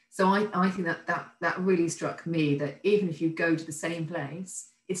day. So I think that really struck me, that even if you go to the same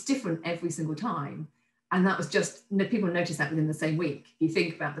place, it's different every single time. And that was just, you know, people notice that within the same week. You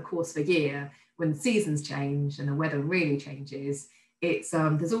think about the course of a year, when the seasons change and the weather really changes, it's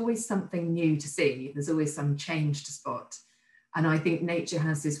there's always something new to see. There's always some change to spot. And I think nature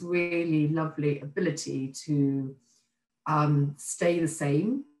has this really lovely ability to stay the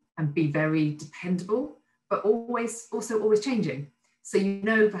same and be very dependable, but also always changing. So you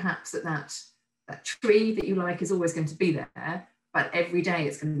know perhaps that tree that you like is always going to be there, but every day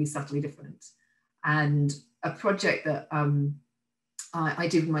it's going to be subtly different. And a project that I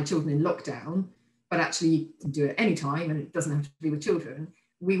did with my children in lockdown, but actually you can do it anytime and it doesn't have to be with children.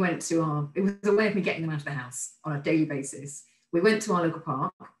 We went to it was a way of me getting them out of the house on a daily basis. We went to our local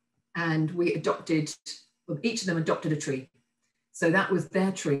park and each of them adopted a tree. So that was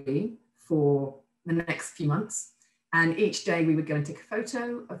their tree for the next few months. And each day we would go and take a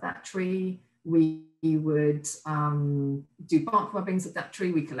photo of that tree. We would do bark rubbings of that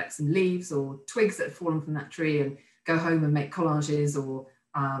tree. We collect some leaves or twigs that had fallen from that tree and go home and make collages or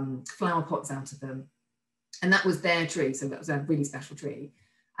flower pots out of them. And that was their tree. So that was a really special tree.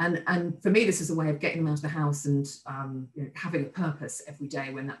 And for me, this is a way of getting them out of the house and you know, having a purpose every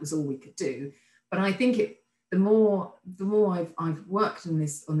day, when that was all we could do. But I think the more I've worked on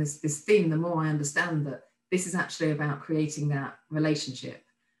this theme, the more I understand that this is actually about creating that relationship,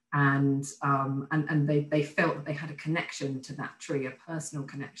 and they felt that they had a connection to that tree, a personal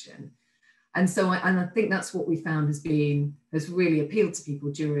connection. And so I think that's what we found has really appealed to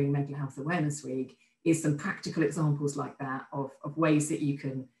people during Mental Health Awareness Week, is some practical examples like that of ways that you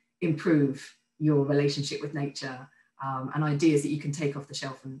can improve your relationship with nature, and ideas that you can take off the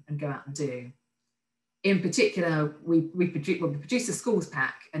shelf and go out and do. In particular, we produced a schools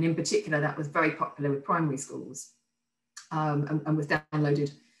pack, and in particular that was very popular with primary schools, and was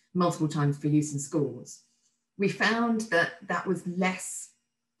downloaded multiple times for use in schools. We found that was less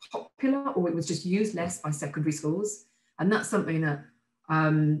popular, or it was just used less by secondary schools, and that's something that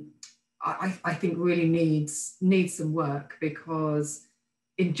I think really needs some work, because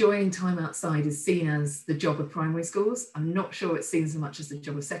enjoying time outside is seen as the job of primary schools. I'm not sure it's seen so much as the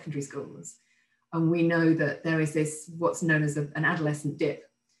job of secondary schools. And we know that there is this, what's known as an adolescent dip.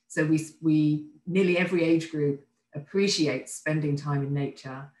 So we nearly every age group appreciates spending time in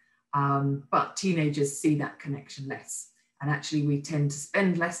nature, but teenagers see that connection less. And actually we tend to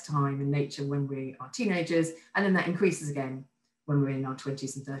spend less time in nature when we are teenagers, and then that increases again when we're in our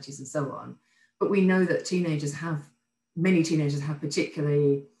 20s and 30s and so on. But we know that many teenagers have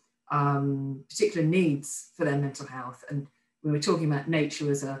particular needs for their mental health. And we were talking about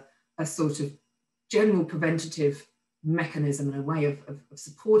nature as a sort of general preventative mechanism and a way of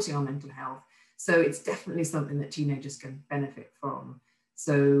supporting our mental health. So it's definitely something that teenagers can benefit from.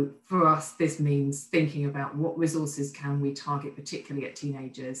 So for us, this means thinking about what resources can we target, particularly at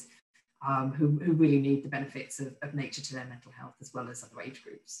teenagers who really need the benefits of nature to their mental health, as well as other age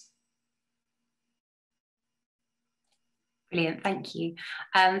groups. Brilliant, thank you.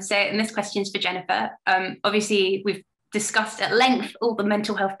 And this question is for Jennifer. Obviously, we've discussed at length all the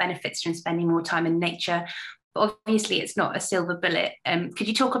mental health benefits from spending more time in nature. But obviously, it's not a silver bullet. Could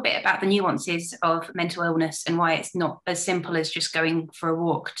you talk a bit about the nuances of mental illness and why it's not as simple as just going for a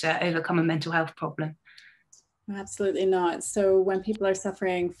walk to overcome a mental health problem? Absolutely not. So when people are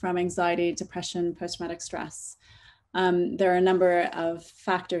suffering from anxiety, depression, post-traumatic stress, there are a number of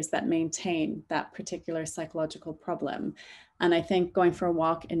factors that maintain that particular psychological problem. And I think going for a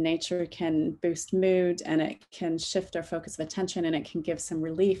walk in nature can boost mood, and it can shift our focus of attention, and it can give some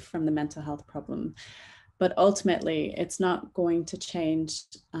relief from the mental health problem. But ultimately, it's not going to change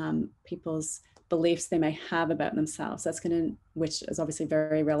people's beliefs they may have about themselves. That's which is obviously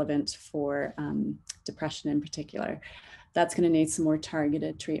very relevant for depression in particular. That's going to need some more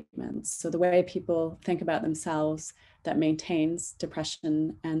targeted treatments. So the way people think about themselves that maintains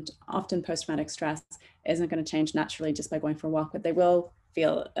depression and often post-traumatic stress isn't going to change naturally just by going for a walk, but they will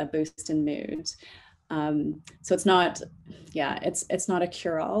feel a boost in mood. So it's not, it's not a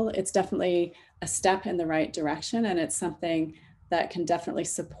cure-all. It's definitely a step in the right direction, and it's something that can definitely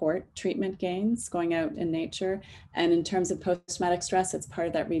support treatment gains, going out in nature. And in terms of post-traumatic stress, it's part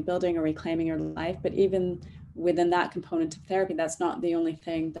of that rebuilding or reclaiming your life. But even within that component of therapy, that's not the only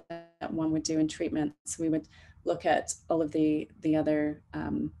thing that one would do in treatment. So we would look at all of the other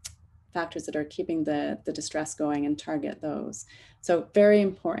factors that are keeping the distress going and target those. So very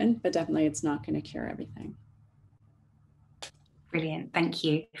important, but definitely it's not going to cure everything. Brilliant, thank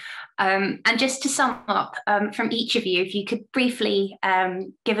you. And just to sum up from each of you, if you could briefly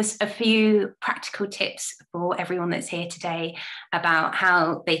give us a few practical tips for everyone that's here today about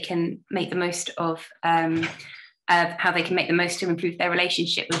how they can make the most of to improve their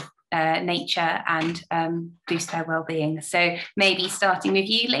relationship with nature and boost their well-being. So maybe starting with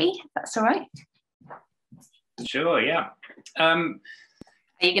you, Leigh, if that's all right. Sure, yeah.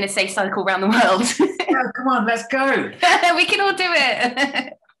 Are you going to say cycle around the world? Oh, come on, let's go. We can all do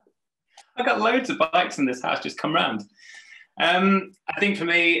it. I've got loads of bikes in this house, just come round. I think for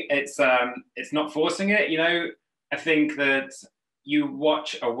me, it's not forcing it. You know, I think that you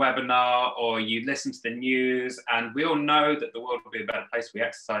watch a webinar or you listen to the news, and we all know that the world will be a better place if we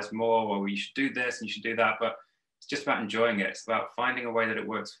exercise more, or you should do this and you should do that. But it's just about enjoying it. It's about finding a way that it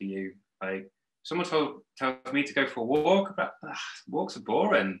works for you. Like, someone tells me to go for a walk, but walks are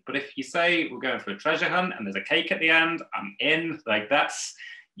boring. But if you say we're going for a treasure hunt and there's a cake at the end, I'm in. Like,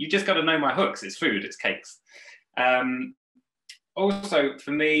 you just got to know my hooks. It's food, it's cakes. Also,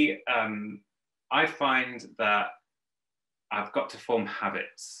 for me, I find that I've got to form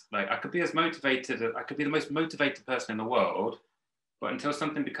habits. Like, I could be the most motivated person in the world, but until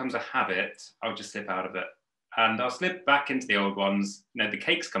something becomes a habit, I'll just slip out of it. And I'll slip back into the old ones. You know, the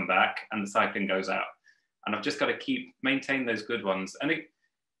cakes come back and the cycling goes out. And I've just got to maintain those good ones. And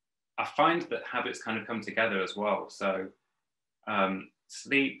I find that habits kind of come together as well. So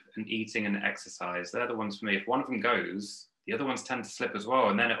sleep and eating and exercise, they're the ones for me. If one of them goes, the other ones tend to slip as well.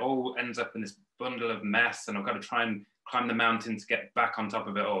 And then it all ends up in this bundle of mess, and I've got to try and climb the mountain to get back on top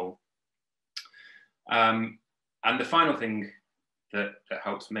of it all. And the final thing that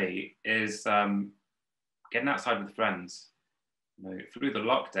helps me is getting outside with friends. You know, through the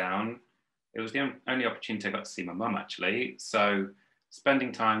lockdown, it was the only opportunity I got to see my mum, actually. So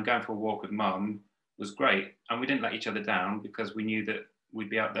spending time going for a walk with mum was great. And we didn't let each other down because we knew that we'd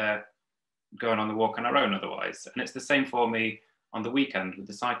be out there going on the walk on our own otherwise. And it's the same for me on the weekend with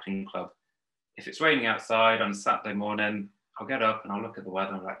the cycling club. If it's raining outside on a Saturday morning, I'll get up and I'll look at the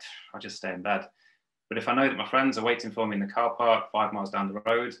weather and I'm like, I'll just stay in bed. But if I know that my friends are waiting for me in the car park 5 miles down the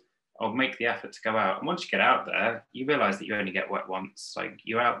road, I'll make the effort to go out. And once you get out there, you realize that you only get wet once. Like,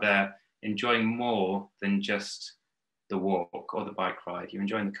 you're out there, enjoying more than just the walk or the bike ride. You're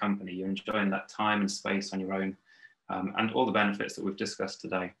enjoying the company, you're enjoying that time and space on your own, and all the benefits that we've discussed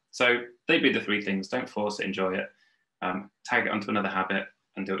today. So they'd be the three things. Don't force it, enjoy it, tag it onto another habit,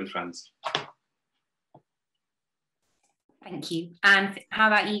 and do it with friends. Thank you. And how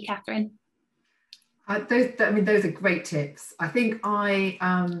about you, Catherine? Those are great tips. I think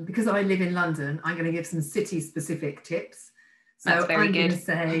because I live in London, I'm going to give some city-specific tips. So I'm going to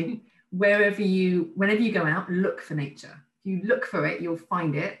say, whenever you go out, look for nature. If you look for it, you'll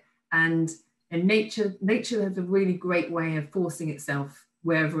find it. And nature has a really great way of forcing itself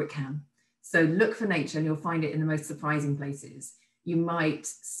wherever it can. So look for nature, and you'll find it in the most surprising places. You might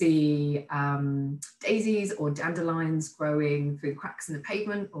see daisies or dandelions growing through cracks in the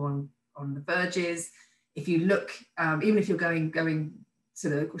pavement or on the verges. If you look, even if you're going to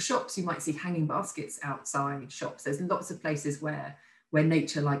the local shops, you might see hanging baskets outside shops. There's lots of places where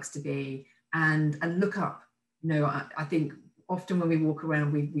nature likes to be, and look up. You know, I think often when we walk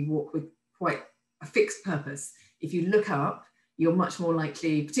around, we walk with quite a fixed purpose. If you look up, you're much more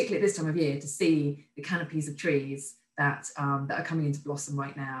likely, particularly at this time of year, to see the canopies of trees that are coming into blossom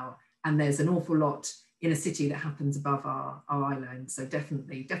right now. And there's an awful lot in a city that happens above our island. So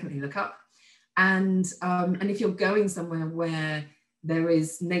definitely look up. And if you're going somewhere where there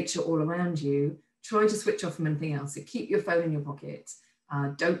is nature all around you, try to switch off from anything else. So keep your phone in your pocket.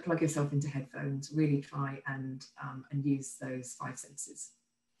 Don't plug yourself into headphones. Really try and use those 5 senses.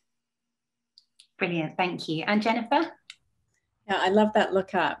 Brilliant, thank you. And Jennifer? Yeah, I love that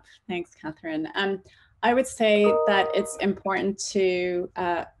look up. Thanks, Catherine. I would say that it's important to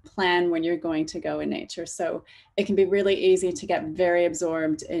plan when you're going to go in nature. So it can be really easy to get very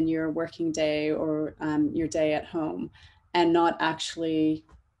absorbed in your working day or your day at home and not actually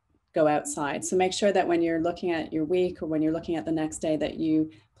go outside. So make sure that when you're looking at your week or when you're looking at the next day, that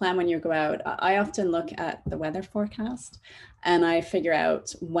you plan when you go out. I often look at the weather forecast and I figure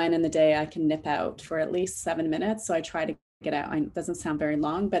out when in the day I can nip out for at least 7 minutes. So I try to get out. It doesn't sound very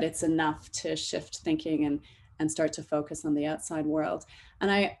long, but it's enough to shift thinking and start to focus on the outside world.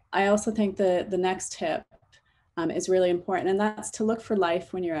 And I also think the next tip is really important, and that's to look for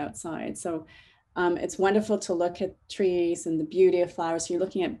life when you're outside. So it's wonderful to look at trees and the beauty of flowers. So you're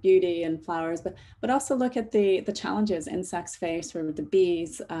looking at beauty and flowers, but also look at the challenges insects face, or the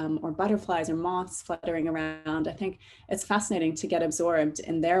bees or butterflies or moths fluttering around. I think it's fascinating to get absorbed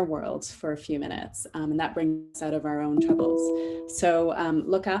in their world for a few minutes, and that brings us out of our own troubles. So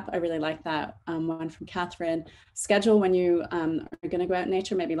look up. I really like that one from Catherine. Schedule when you are going to go out in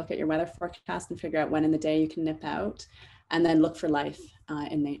nature. Maybe look at your weather forecast and figure out when in the day you can nip out. And then look for life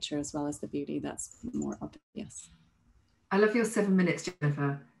in nature as well as the beauty that's more obvious. I love your 7 minutes,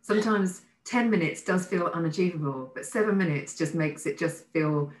 Jennifer. Sometimes 10 minutes does feel unachievable, but 7 minutes just makes it just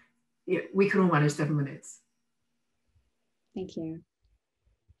feel, we can all manage 7 minutes. Thank you.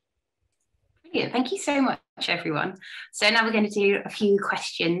 Brilliant. Thank you so much, everyone. So now we're going to do a few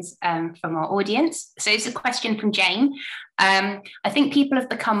questions from our audience. So it's a question from Jane. I think people have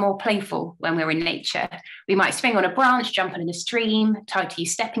become more playful when we're in nature. We might swing on a branch, jump in a stream, try to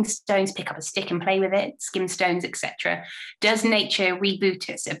use stepping stones, pick up a stick and play with it, skim stones, etc. Does nature reboot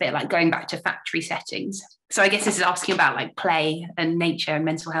us a bit like going back to factory settings? So I guess this is asking about like play and nature and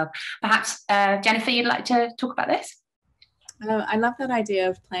mental health. Perhaps, Jennifer, you'd like to talk about this? I love that idea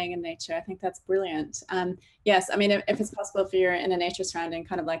of playing in nature. I think that's brilliant. Yes, I mean, if it's possible, if you're in a nature surrounding,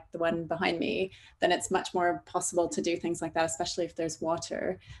 kind of like the one behind me, then it's much more possible to do things like that, especially if there's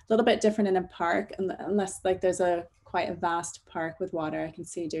water. A little bit different in a park, unless like there's quite a vast park with water. I can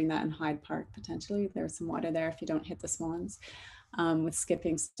see doing that in Hyde Park potentially. There's some water there if you don't hit the swans with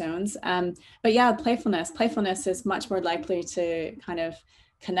skipping stones. But yeah, playfulness is much more likely to kind of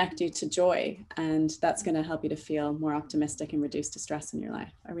connect you to joy, and that's going to help you to feel more optimistic and reduce distress in your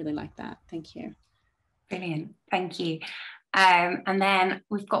life. I really like that. Thank you. Brilliant. Thank you. And then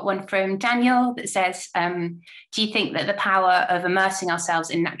we've got one from Daniel that says, do you think that the power of immersing ourselves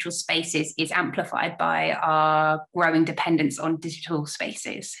in natural spaces is amplified by our growing dependence on digital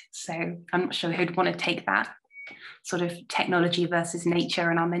spaces? So I'm not sure who'd want to take that sort of technology versus nature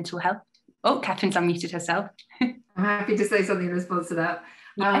and our mental health. Oh, Catherine's unmuted herself. I'm happy to say something in response to that.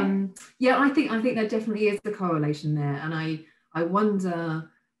 Yeah, I think there definitely is a correlation there, and I wonder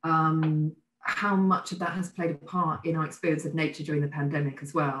how much of that has played a part in our experience of nature during the pandemic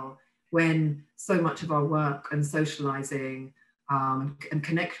as well, when so much of our work and socializing and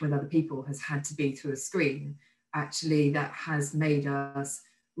connection with other people has had to be through a screen. Actually, that has made us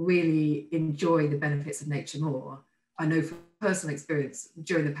really enjoy the benefits of nature more. I know from personal experience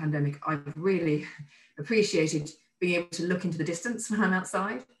during the pandemic, I've really appreciated being able to look into the distance when I'm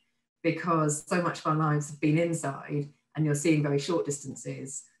outside, because so much of our lives have been inside and you're seeing very short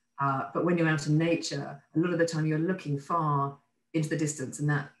distances. But when you're out in nature, a lot of the time you're looking far into the distance, and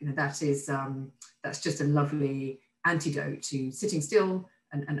that, you know, that is that's just a lovely antidote to sitting still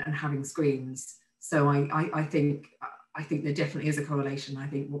and having screens. So I think there definitely is a correlation. I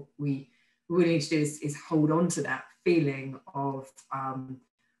think what we really need to do is hold on to that feeling of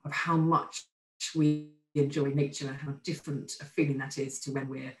how much we enjoy nature and how different a feeling that is to when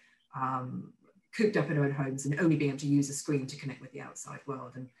we're cooped up in our own homes and only being able to use a screen to connect with the outside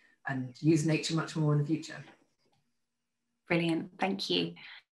world, and use nature much more in the future. Brilliant, thank you.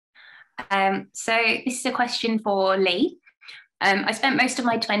 So this is a question for Leigh. I spent most of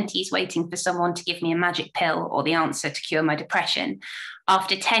my 20s waiting for someone to give me a magic pill or the answer to cure my depression.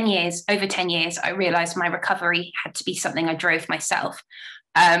 After over 10 years, I realised my recovery had to be something I drove myself.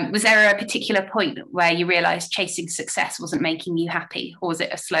 Was there a particular point where you realised chasing success wasn't making you happy, or was it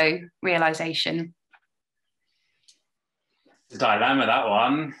a slow realisation? It's a dilemma, that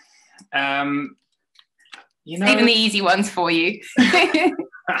one. You know, even the easy ones for you.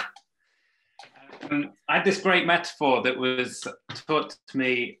 I had this great metaphor that was taught to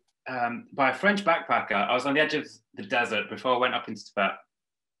me by a French backpacker. I was on the edge of the desert before I went up into Tibet.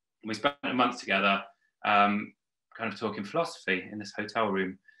 We spent a month together, kind of talking philosophy in this hotel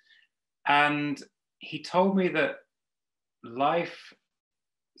room. And he told me that life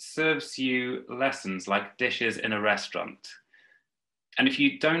serves you lessons like dishes in a restaurant. And if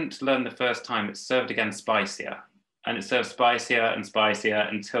you don't learn the first time, it's served again spicier. And it serves spicier and spicier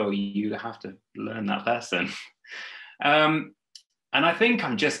until you have to learn that lesson. And I think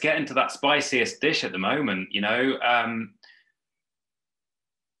I'm just getting to that spiciest dish at the moment, you know.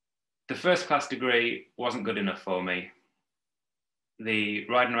 The first class degree wasn't good enough for me. The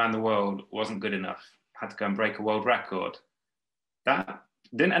riding around the world wasn't good enough. Had to go and break a world record. That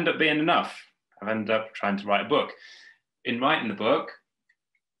didn't end up being enough. I've ended up trying to write a book. In writing the book,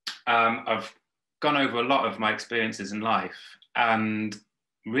 I've gone over a lot of my experiences in life and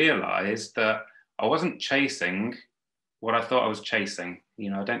realized that I wasn't chasing what I thought I was chasing.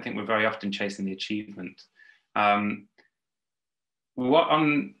 You know, I don't think we're very often chasing the achievement.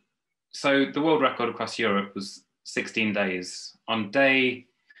 So the world record across Europe was 16 days. On day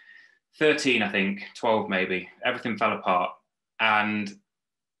 13, I think, 12 maybe, everything fell apart. And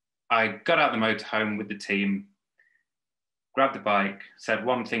I got out the motorhome with the team, grabbed the bike, said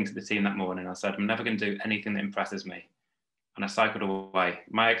one thing to the team that morning. I said, I'm never going to do anything that impresses me. And I cycled away.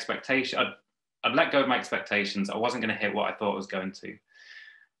 My expectation, I'd let go of my expectations. I wasn't going to hit what I thought I was going to.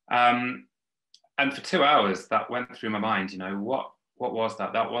 And for 2 hours, that went through my mind, you know, what was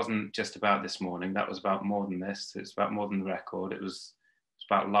that? That wasn't just about this morning. That was about more than this. It's about more than the record. It was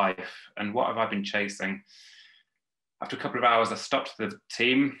about life. And what have I been chasing? After a couple of hours, I stopped the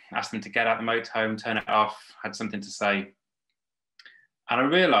team, asked them to get out the motorhome, turn it off, had something to say. And I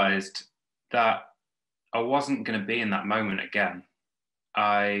realized that I wasn't going to be in that moment again.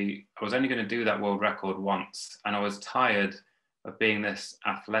 I was only going to do that world record once. And I was tired of being this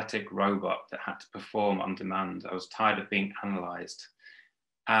athletic robot that had to perform on demand. I was tired of being analyzed.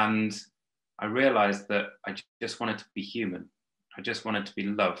 And I realized that I just wanted to be human. I just wanted to be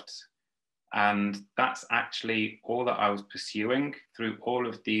loved. And that's actually all that I was pursuing through all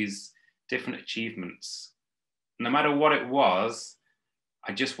of these different achievements. No matter what it was,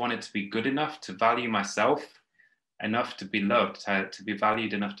 I just wanted to be good enough to value myself, enough to be loved, to be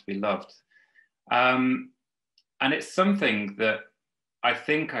valued enough to be loved. And it's something that I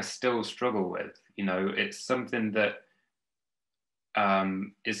think I still struggle with. You know, it's something that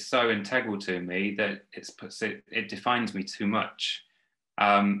is so integral to me that it defines me too much.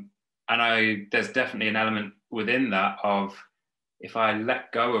 And there's definitely an element within that of, if I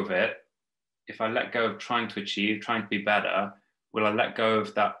let go of it, if I let go of trying to achieve, trying to be better, will I let go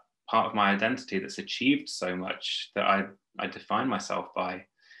of that part of my identity that's achieved so much that I define myself by?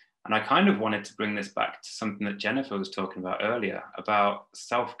 And I kind of wanted to bring this back to something that Jennifer was talking about earlier, about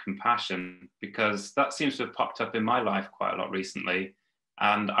self-compassion, because that seems to have popped up in my life quite a lot recently.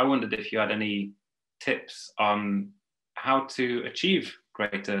 And I wondered if you had any tips on how to achieve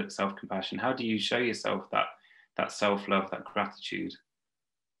greater self-compassion. How do you show yourself that self-love, that gratitude?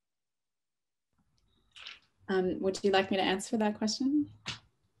 Would you like me to answer that question?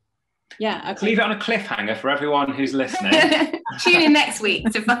 Yeah. Let's leave it on a cliffhanger for everyone who's listening. Tune in next week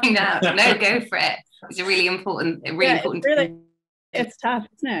to find out. No, go for it. It's a really important, important. It's tough,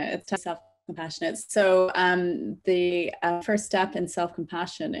 isn't it? It's tough. compassionate. So the first step in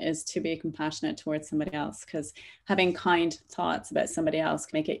self-compassion is to be compassionate towards somebody else, because having kind thoughts about somebody else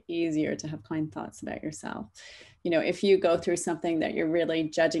can make it easier to have kind thoughts about yourself. You know, if you go through something that you're really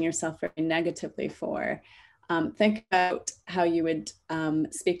judging yourself very negatively for, think about how you would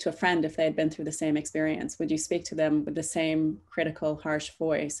speak to a friend if they had been through the same experience. Would you speak to them with the same critical, harsh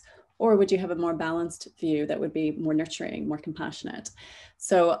voice? Or would you have a more balanced view that would be more nurturing, more compassionate?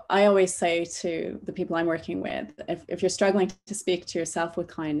 So I always say to the people I'm working with, if you're struggling to speak to yourself with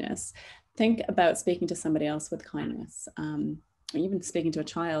kindness, think about speaking to somebody else with kindness. Even speaking to a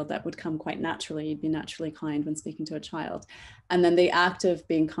child, that would come quite naturally. You'd be naturally kind when speaking to a child. And then the act of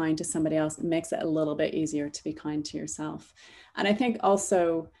being kind to somebody else makes it a little bit easier to be kind to yourself. And I think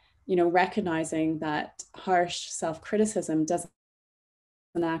also, you know, recognizing that harsh self-criticism doesn't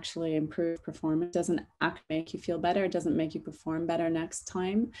actually improve performance, doesn't make you feel better, it doesn't make you perform better next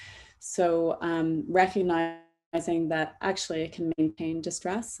time. So recognizing that actually it can maintain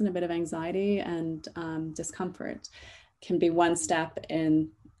distress and a bit of anxiety and discomfort can be one step in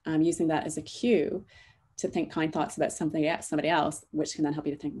using that as a cue to think kind thoughts about somebody else, which can then help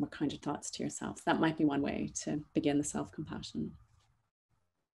you to think more kind of thoughts to yourself. So that might be one way to begin the self-compassion.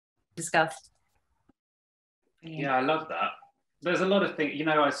 Discussed. Yeah, I love that. There's a lot of things, you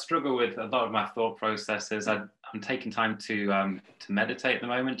know, I struggle with a lot of my thought processes. I'm taking time to meditate at the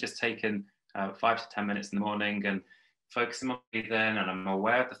moment, just taking 5 to 10 minutes in the morning and focusing on breathing, and I'm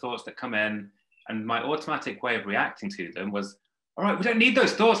aware of the thoughts that come in. And my automatic way of reacting to them was, all right, we don't need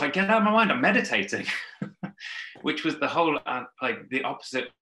those thoughts. Like, get out of my mind, I'm meditating, which was the whole, like the opposite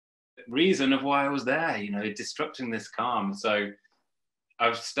reason of why I was there, you know, disrupting this calm. So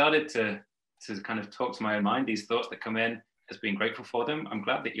I've started to kind of talk to my own mind, these thoughts that come in, as being grateful for them. I'm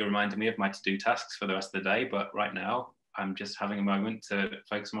glad that you reminded me of my to-do tasks for the rest of the day, but right now I'm just having a moment to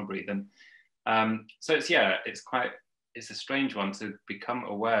focus on my breathing. So it's a strange one to become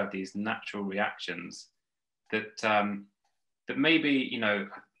aware of these natural reactions that that maybe, you know,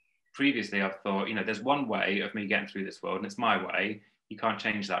 previously I've thought, you know, there's one way of me getting through this world and it's my way, you can't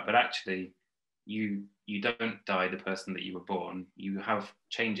change that. But actually you don't die the person that you were born. You have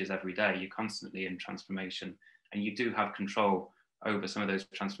changes every day. You're constantly in transformation, and you do have control over some of those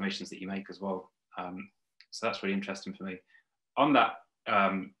transformations that you make as well. So that's really interesting for me. On that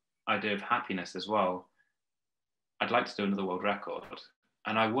idea of happiness as well, I'd like to do another world record.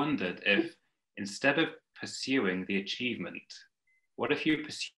 And I wondered if, instead of pursuing the achievement, what if you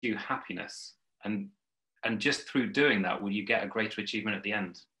pursue happiness? And just through doing that, will you get a greater achievement at the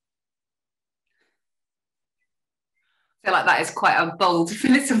end? I feel like that is quite a bold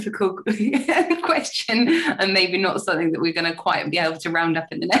philosophical question, and maybe not something that we're going to quite be able to round up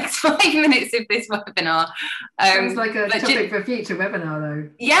in the next 5 minutes of this webinar. Sounds like a topic for a future webinar, though.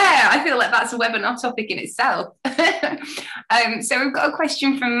 Yeah, I feel like that's a webinar topic in itself. So we've got a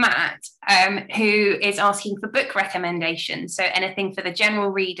question from Matt, who is asking for book recommendations. So anything for the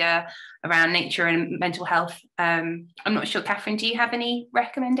general reader around nature and mental health. I'm not sure, Catherine, do you have any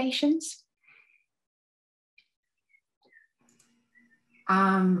recommendations?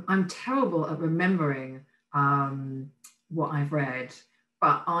 I'm terrible at remembering what I've read,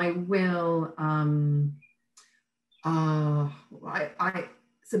 but I will.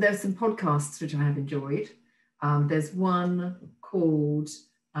 So there's some podcasts which I have enjoyed. There's one called,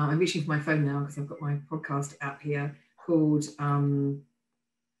 I'm reaching for my phone now because I've got my podcast app here, called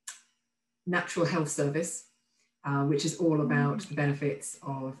Natural Health Service, which is all about the benefits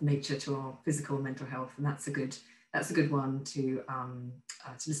of nature to our physical and mental health, and that's a good one to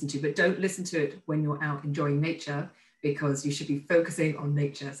listen to. But don't listen to it when you're out enjoying nature, because you should be focusing on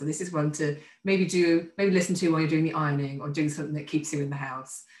nature. So this is one to maybe listen to while you're doing the ironing or doing something that keeps you in the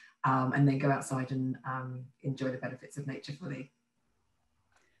house, and then go outside and enjoy the benefits of nature fully.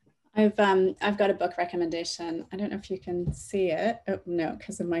 I've got a book recommendation. I don't know if you can see it. Oh, no,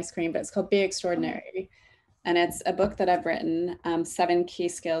 because of my screen, but it's called Be Extraordinary. And it's a book that I've written, 7 key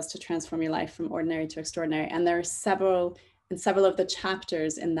skills to transform your life from ordinary to extraordinary. And there are several of the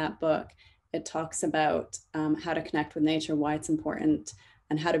chapters in that book, it talks about how to connect with nature, why it's important,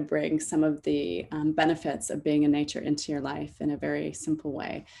 and how to bring some of the benefits of being in nature into your life in a very simple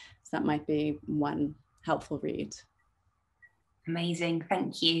way. So that might be one helpful read. Amazing,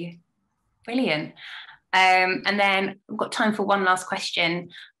 thank you. Brilliant. And then we've got time for one last question.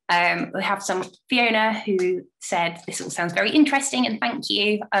 We have Fiona who said, this all sounds very interesting and thank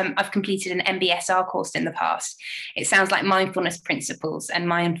you. I've completed an MBSR course in the past. It sounds like mindfulness principles and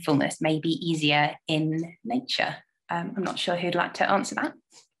mindfulness may be easier in nature. I'm not sure who'd like to answer that.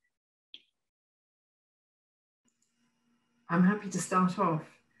 I'm happy to start off.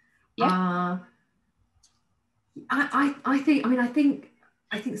 Yeah.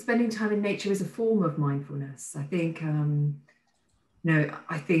 I think spending time in nature is a form of mindfulness. I think,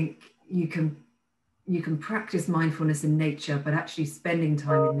 I think you can practice mindfulness in nature, but actually spending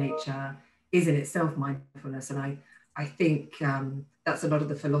time in nature is in itself mindfulness. And I think that's a lot of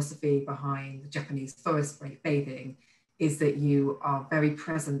the philosophy behind the Japanese forest bathing, is that you are very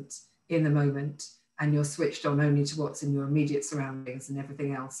present in the moment and you're switched on only to what's in your immediate surroundings, and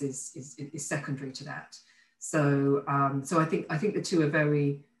everything else is secondary to that. So I think the two are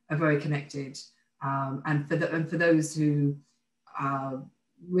very connected. And for those who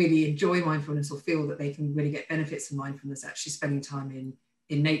really enjoy mindfulness or feel that they can really get benefits from mindfulness, actually spending time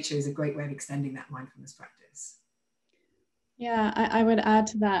in nature is a great way of extending that mindfulness practice. Yeah, I would add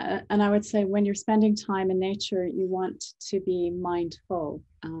to that. And I would say when you're spending time in nature, you want to be mindful.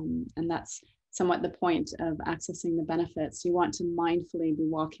 And that's somewhat the point of accessing the benefits. You want to mindfully be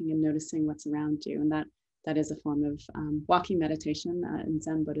walking and noticing what's around you. And that is a form of walking meditation in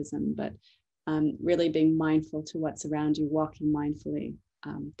Zen Buddhism, but really being mindful to what's around you, walking mindfully,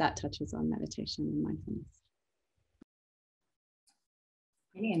 that touches on meditation and mindfulness.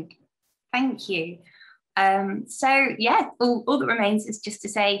 Brilliant. Thank you. So yeah, all that remains is just to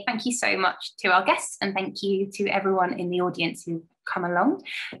say thank you so much to our guests, and thank you to everyone in the audience who come along.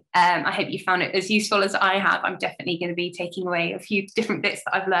 I hope you found it as useful as I have. I'm definitely going to be taking away a few different bits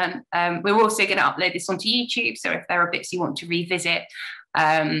that I've learned. We're also going to upload this onto YouTube, so if there are bits you want to revisit,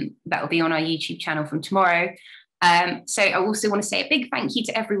 that will be on our YouTube channel from tomorrow. So I also want to say a big thank you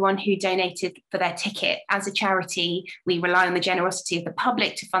to everyone who donated for their ticket. As a charity, we rely on the generosity of the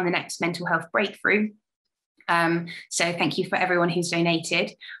public to fund the next mental health breakthrough. So thank you for everyone who's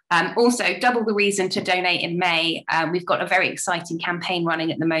donated. Also, double the reason to donate in May. We've got a very exciting campaign running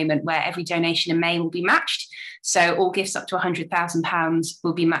at the moment where every donation in May will be matched. So all gifts up to £100,000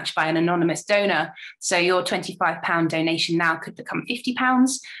 will be matched by an anonymous donor. So your £25 donation now could become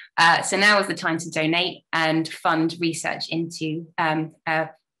 £50. So now is the time to donate and fund research into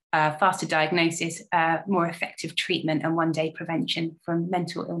faster diagnosis, more effective treatment, and one-day prevention from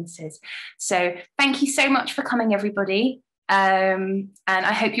mental illnesses. So thank you so much for coming, everybody. And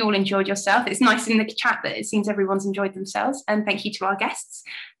I hope you all enjoyed yourself. It's nice in the chat that it seems everyone's enjoyed themselves. And thank you to our guests.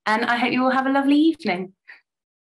 And I hope you all have a lovely evening.